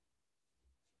desires.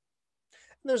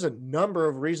 And there's a number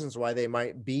of reasons why they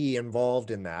might be involved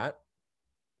in that.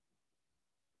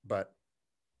 But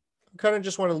I kind of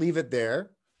just want to leave it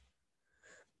there.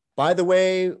 By the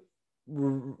way,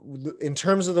 in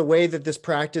terms of the way that this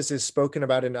practice is spoken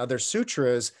about in other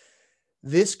sutras,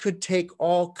 this could take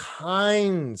all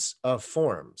kinds of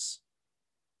forms.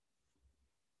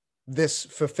 This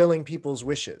fulfilling people's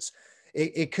wishes.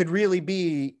 It could really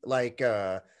be like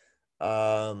playing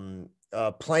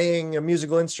a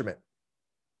musical instrument.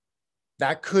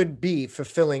 That could be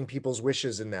fulfilling people's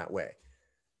wishes in that way.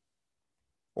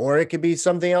 Or it could be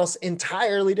something else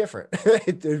entirely different.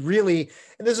 It really,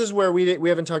 and this is where we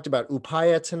haven't talked about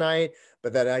upaya tonight,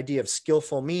 but that idea of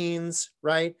skillful means,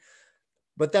 right?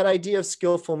 But that idea of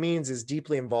skillful means is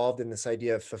deeply involved in this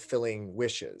idea of fulfilling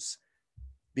wishes,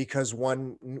 because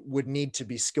one would need to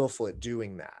be skillful at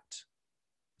doing that.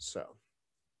 So,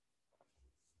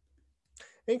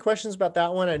 any questions about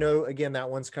that one? I know, again, that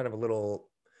one's kind of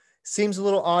seems a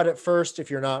little odd at first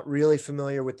if you're not really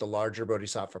familiar with the larger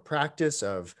Bodhisattva practice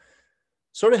of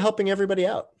sort of helping everybody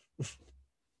out.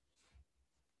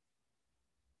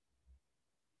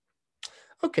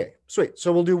 Okay, sweet.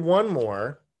 So we'll do one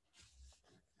more.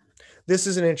 This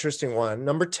is an interesting one,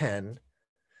 number 10.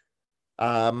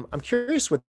 I'm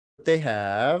curious what they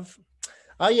have.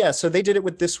 Yeah, so they did it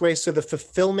with this way. So the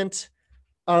fulfillment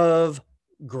of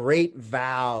great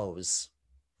vows.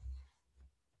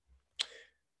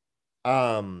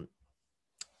 I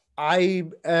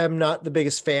am not the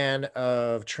biggest fan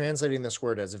of translating this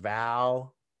word as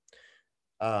vow.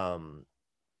 The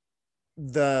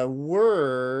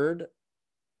word,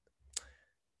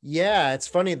 yeah, it's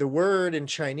funny. The word in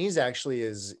Chinese actually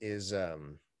is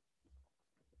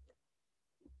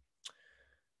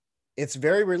it's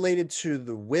very related to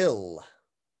the will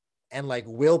and like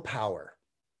willpower,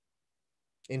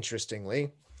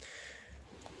 interestingly.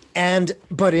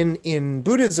 But in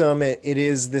Buddhism, it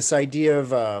is this idea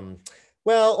of,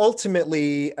 well,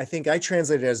 ultimately, I think I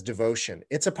translate it as devotion.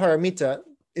 It's a paramita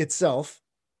itself,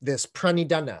 this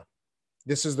pranidhana.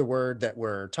 This is the word that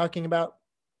we're talking about.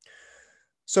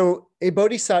 So a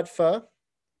bodhisattva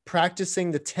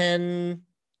practicing the 10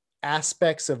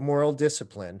 aspects of moral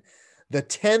discipline, the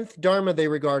 10th dharma they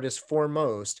regard as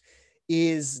foremost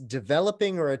is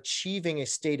developing or achieving a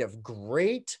state of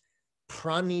great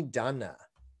pranidhana.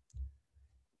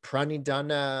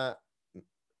 Pranidhana,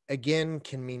 again,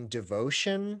 can mean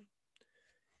devotion.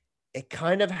 It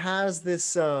kind of has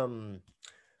this,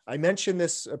 I mentioned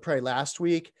this probably last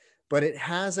week, but it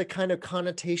has a kind of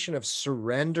connotation of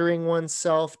surrendering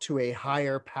oneself to a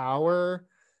higher power.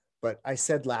 But I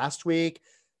said last week,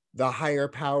 the higher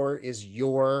power is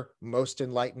your most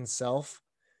enlightened self.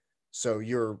 So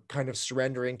you're kind of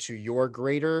surrendering to your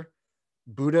greater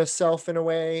Buddha self in a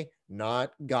way,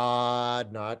 not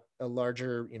God, not a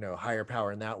larger, higher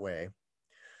power in that way.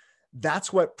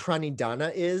 That's what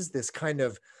pranidhana is, this kind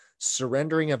of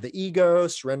surrendering of the ego,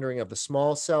 surrendering of the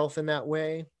small self in that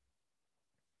way.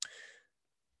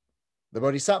 The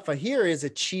Bodhisattva here is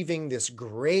achieving this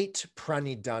great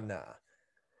pranidhana.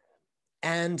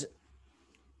 And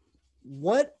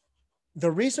what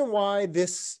the reason why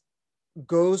this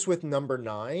goes with number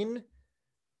 9,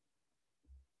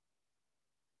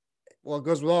 well, it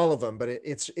goes with all of them, but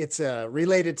it's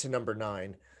related to number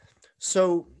 9.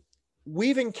 So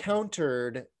we've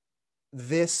encountered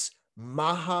this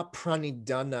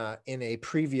Mahapranidhana in a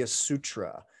previous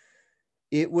sutra.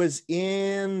 It was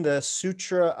in the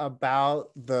sutra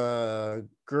about the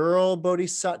girl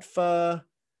Bodhisattva.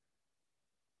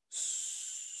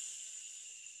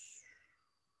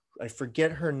 I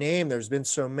forget her name. There's been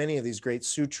so many of these great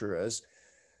sutras.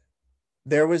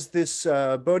 There was this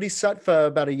Bodhisattva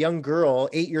about a young girl,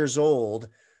 8 years old.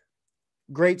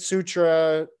 Great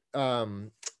sutra,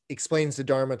 explains the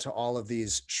Dharma to all of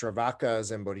these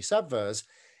Shravakas and Bodhisattvas.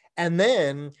 And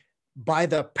then by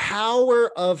the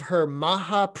power of her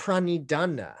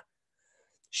Mahapranidhana,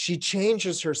 she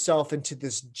changes herself into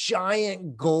this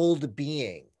giant gold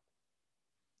being.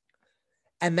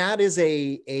 And that is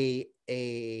a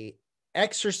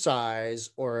exercise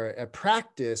or a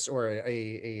practice or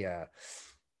an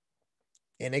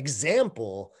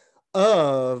example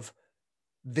of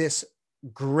this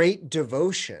great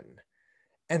devotion.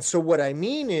 And so what I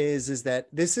mean is that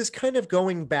this is kind of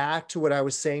going back to what I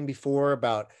was saying before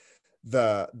about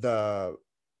the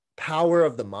power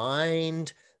of the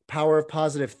mind, power of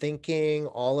positive thinking,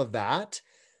 all of that.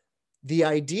 The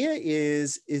idea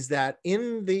is that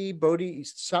in the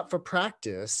Bodhisattva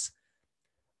practice,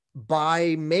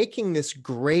 by making this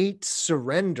great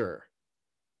surrender,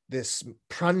 this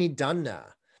pranidhana,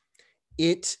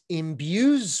 it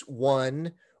imbues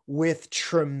one with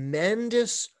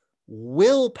tremendous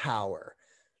willpower,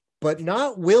 but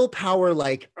not willpower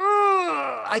like,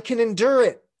 I can endure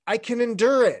it. I can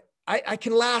endure it. I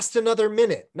can last another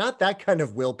minute. Not that kind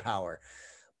of willpower,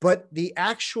 but the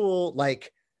actual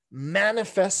like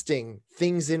manifesting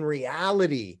things in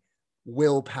reality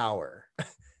willpower.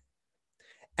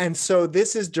 And so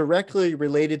this is directly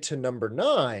related to number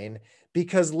 9,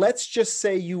 because let's just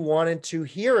say you wanted to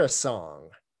hear a song.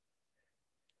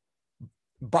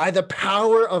 By the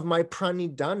power of my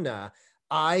pranidhana,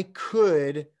 I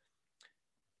could,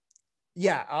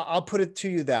 I'll put it to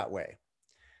you that way.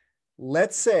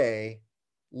 Let's say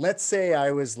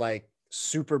I was like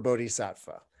super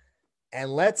bodhisattva,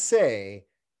 and let's say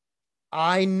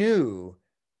I knew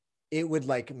it would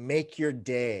like make your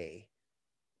day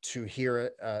to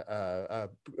hear a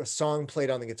song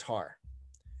played on the guitar.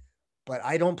 But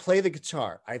I don't play the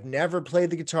guitar. I've never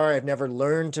played the guitar. I've never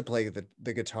learned to play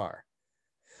the guitar.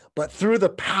 But through the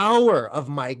power of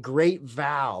my great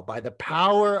vow, by the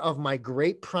power of my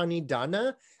great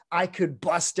pranidhana, I could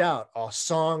bust out a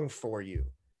song for you.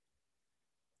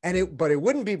 But it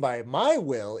wouldn't be by my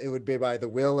will. It would be by the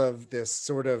will of this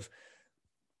sort of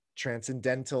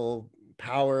transcendental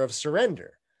power of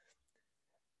surrender.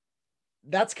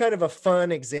 That's kind of a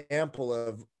fun example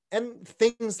of, and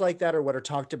things like that are what are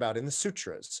talked about in the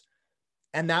sutras.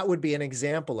 And that would be an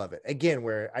example of it. Again,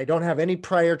 where I don't have any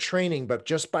prior training, but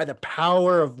just by the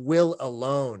power of will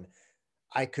alone,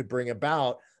 I could bring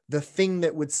about the thing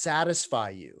that would satisfy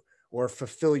you or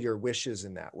fulfill your wishes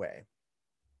in that way.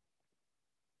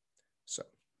 So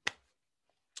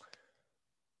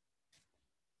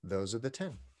those are the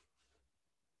 10.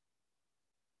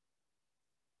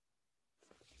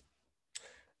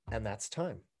 And that's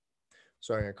time.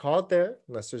 So I'm going to call it there,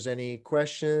 unless there's any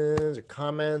questions or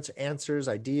comments, answers,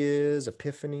 ideas,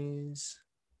 epiphanies.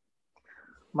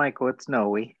 Michael, it's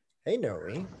Noe. Hey,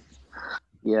 Noe.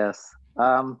 Yes.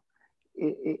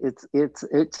 It's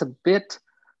a bit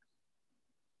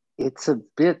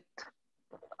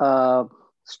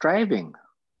striving.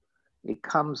 It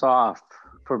comes off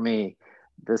for me.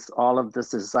 All of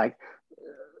this is like,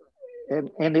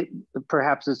 and it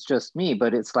perhaps it's just me,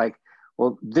 but it's like,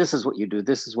 well, this is what you do,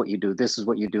 this is what you do, this is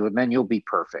what you do, and then you'll be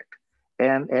perfect.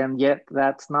 And yet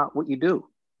that's not what you do.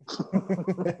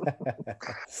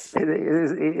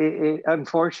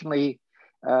 Unfortunately,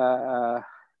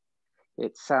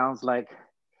 it sounds like,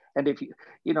 and if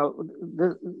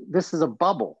this is a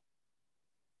bubble.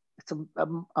 It's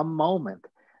a moment.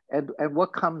 And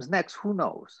what comes next, who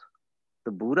knows?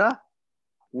 The Buddha?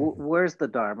 Where's the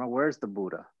Dharma? Where's the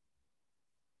Buddha?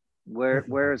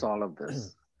 Where is all of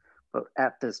this? But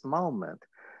at this moment,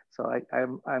 so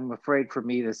I'm afraid for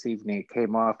me this evening it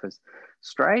came off as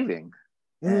striving,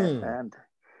 and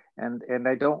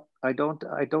I don't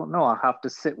know. I'll have to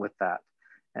sit with that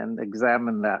and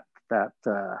examine that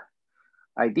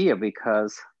idea,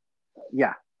 because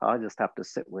I'll just have to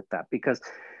sit with that, because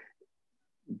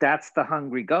that's the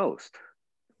hungry ghost.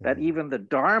 That even the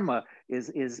Dharma is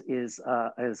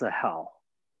a hell.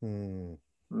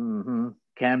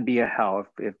 Can be a hell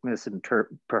if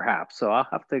misinterpreted, perhaps. So I'll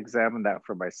have to examine that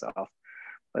for myself.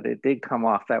 but it did come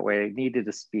off that way. I needed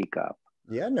to speak up.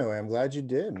 Yeah, no, I'm glad you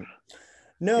did.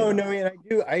 No, Yeah. no, and I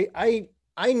do.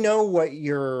 I know what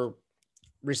you're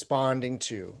responding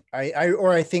to.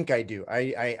 I think I do.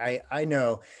 I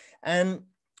know, and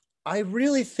I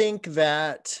really think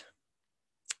that.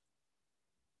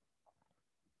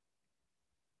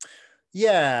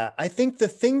 Yeah, I think the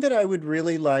thing that I would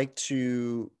really like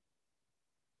to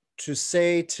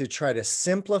say to try to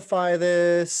simplify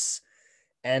this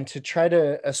and to try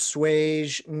to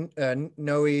assuage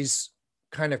Noe's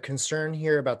kind of concern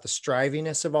here about the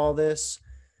striviness of all this.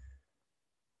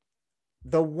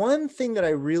 The one thing that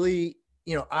I really,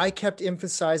 I kept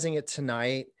emphasizing it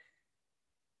tonight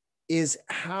is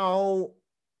how,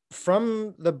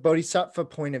 from the Bodhisattva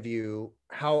point of view,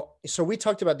 so we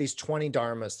talked about these 20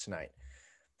 dharmas tonight,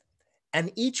 and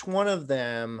each one of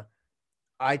them,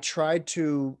 I tried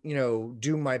to,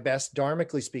 do my best,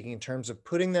 dharmically speaking, in terms of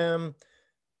putting them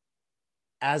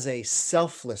as a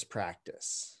selfless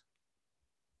practice,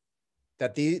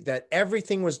 that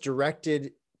everything was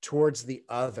directed towards the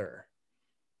other.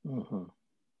 Mm-hmm.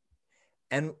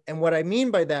 And what I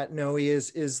mean by that, Noe,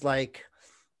 is like,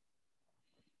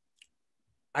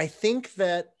 I think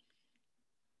that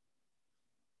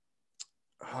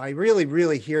I really,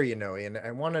 really hear you, Noe, and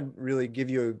I want to really give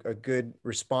you a good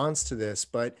response to this,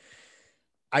 but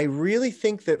I really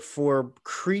think that for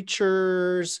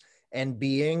creatures and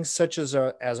beings such as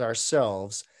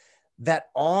ourselves that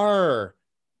are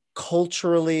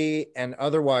culturally and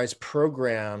otherwise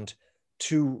programmed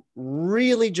to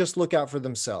really just look out for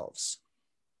themselves,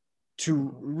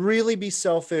 to really be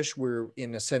selfish, we're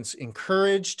in a sense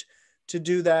encouraged to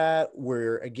do that.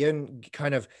 We're again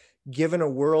kind of given a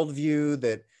worldview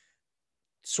that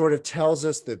sort of tells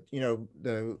us that,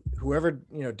 the whoever,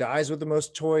 dies with the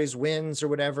most toys wins, or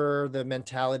whatever the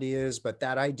mentality is, but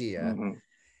that idea. Mm-hmm.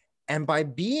 And by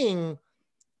being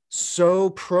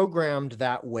so programmed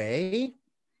that way,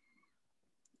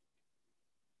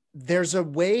 there's a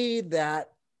way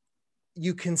that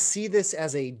you can see this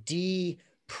as a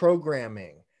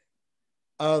deprogramming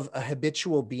of a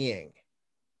habitual being.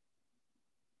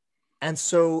 And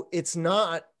so it's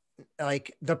not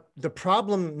like the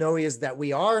problem, Noe, is that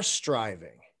we are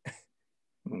striving.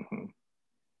 Mm-hmm.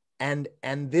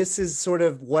 And this is sort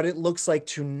of what it looks like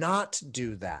to not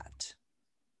do that.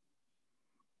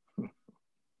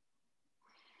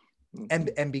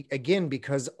 Mm-hmm. Again,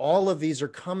 because all of these are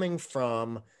coming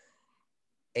from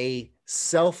a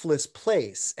selfless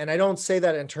place. And I don't say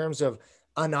that in terms of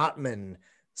anatman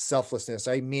selflessness.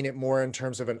 I mean it more in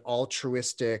terms of an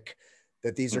altruistic,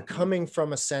 that these are coming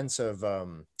from a sense of,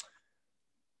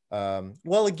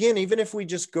 well, again, even if we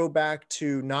just go back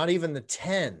to not even the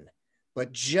 10,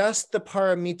 but just the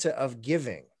paramita of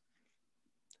giving,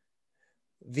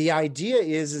 the idea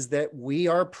is that we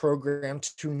are programmed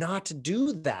to not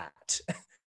do that.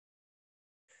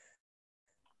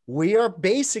 We are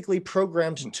basically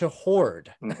programmed to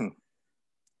hoard. Mm-hmm.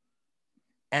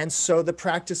 And so the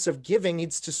practice of giving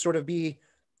needs to sort of be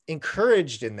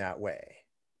encouraged in that way.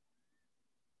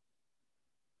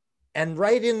 And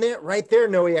right there,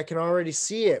 Noe, I can already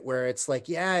see it, where it's like,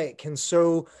 yeah, it can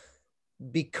so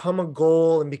become a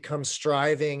goal and become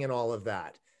striving and all of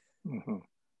that. Mm-hmm.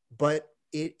 But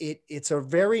it's a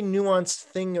very nuanced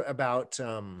thing about,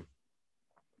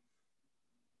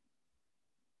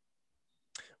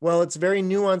 well, it's very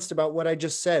nuanced about what I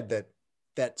just said,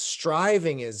 that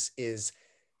striving is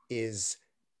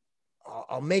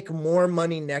I'll make more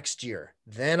money next year,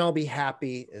 then I'll be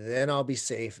happy, then I'll be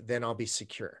safe, then I'll be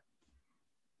secure.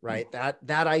 Right?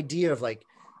 That idea of like,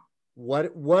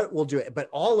 what will do it. But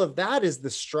all of that is the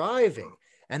striving.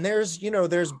 And there's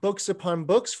books upon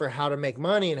books for how to make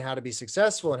money and how to be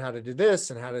successful and how to do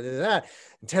this and how to do that.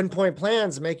 And 10-point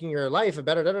plans, making your life a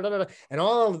better, and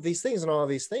all of these things and all of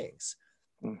these things.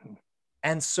 Mm-hmm.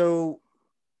 And so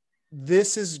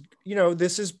this is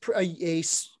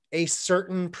a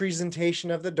certain presentation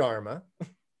of the Dharma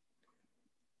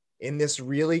in this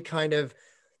really kind of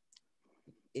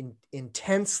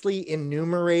intensely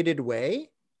enumerated way.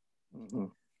 Mm-hmm.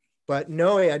 But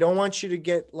no, I don't want you to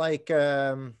get like,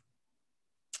 I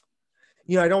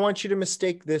don't want you to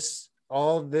mistake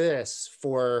all this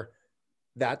for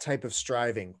that type of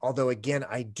striving. Although again,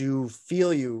 I do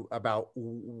feel you about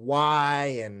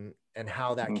why and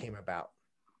how that came about.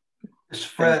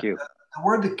 Fred, the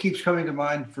word that keeps coming to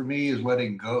mind for me is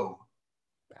letting go,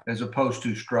 as opposed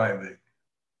to striving.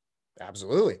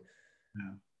 Absolutely.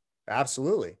 Yeah.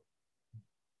 Absolutely.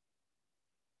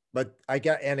 But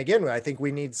again, I think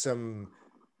we need some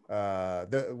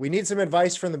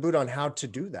advice from the Buddha on how to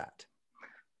do that.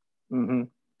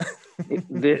 Mm-hmm.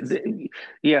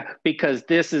 Yeah, because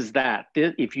this is that.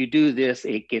 If you do this,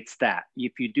 it gets that.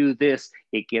 If you do this,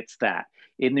 it gets that.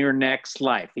 In your next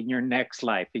life, in your next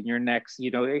life, in your next,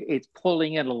 it's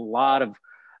pulling in a lot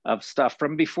of stuff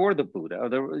from before the Buddha, or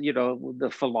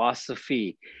the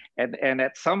philosophy. And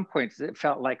at some points it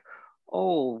felt like,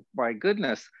 oh my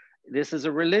goodness, this is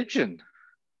a religion.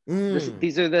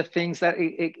 These are the things that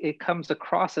it comes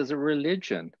across as a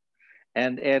religion.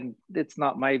 And it's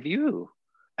not my view.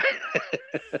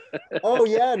 Oh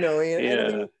yeah, no, and, Yeah. and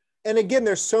I mean, and again,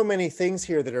 there's so many things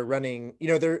here that are running.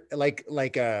 They're like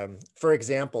for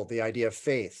example, the idea of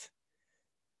faith.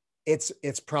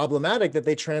 It's problematic that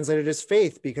they translate it as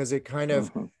faith, because it kind of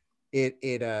it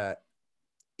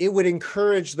would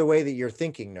encourage the way that you're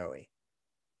thinking, Noe.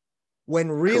 When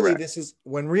really this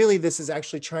is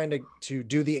actually trying to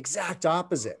do the exact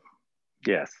opposite.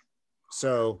 Yes.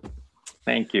 So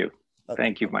thank you,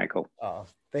 Michael.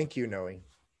 Thank you, Noe.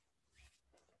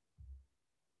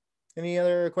 Any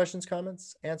other questions,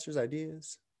 comments, answers,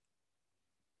 ideas?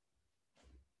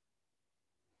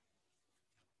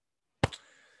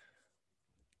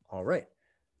 All right.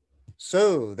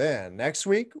 So then next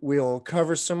week, we'll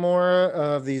cover some more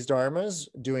of these dharmas,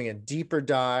 doing a deeper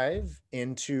dive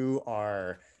into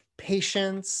our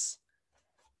patience,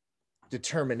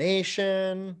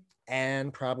 determination,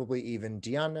 and probably even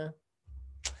dhyana.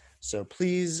 So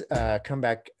please come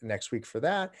back next week for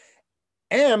that.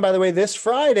 And by the way, this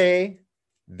Friday,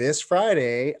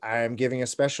 I'm giving a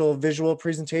special visual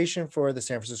presentation for the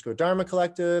San Francisco Dharma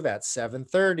Collective at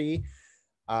 7:30.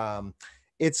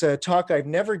 It's a talk I've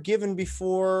never given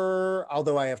before,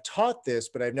 although I have taught this,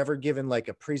 but I've never given like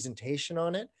a presentation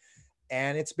on it.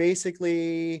 And it's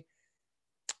basically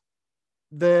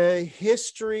the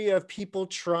history of people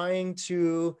trying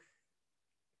to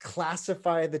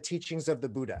classify the teachings of the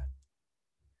Buddha,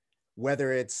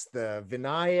 whether it's the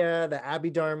Vinaya, the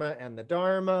Abhidharma, and the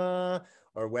Dharma,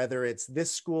 or whether it's this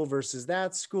school versus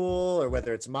that school, or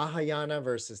whether it's Mahayana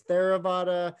versus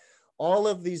Theravada, all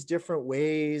of these different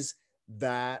ways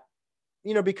that,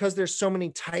 because there's so many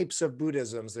types of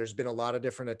Buddhisms, there's been a lot of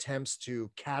different attempts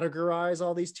to categorize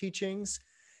all these teachings.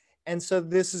 And so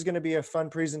this is going to be a fun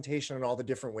presentation on all the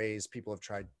different ways people have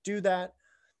tried to do that,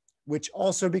 which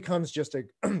also becomes just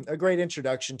a great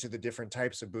introduction to the different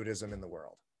types of Buddhism in the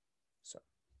world.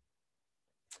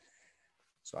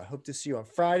 So I hope to see you on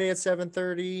Friday at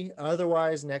 7:30.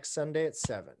 Otherwise, next Sunday at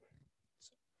 7.